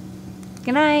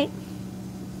 Good night.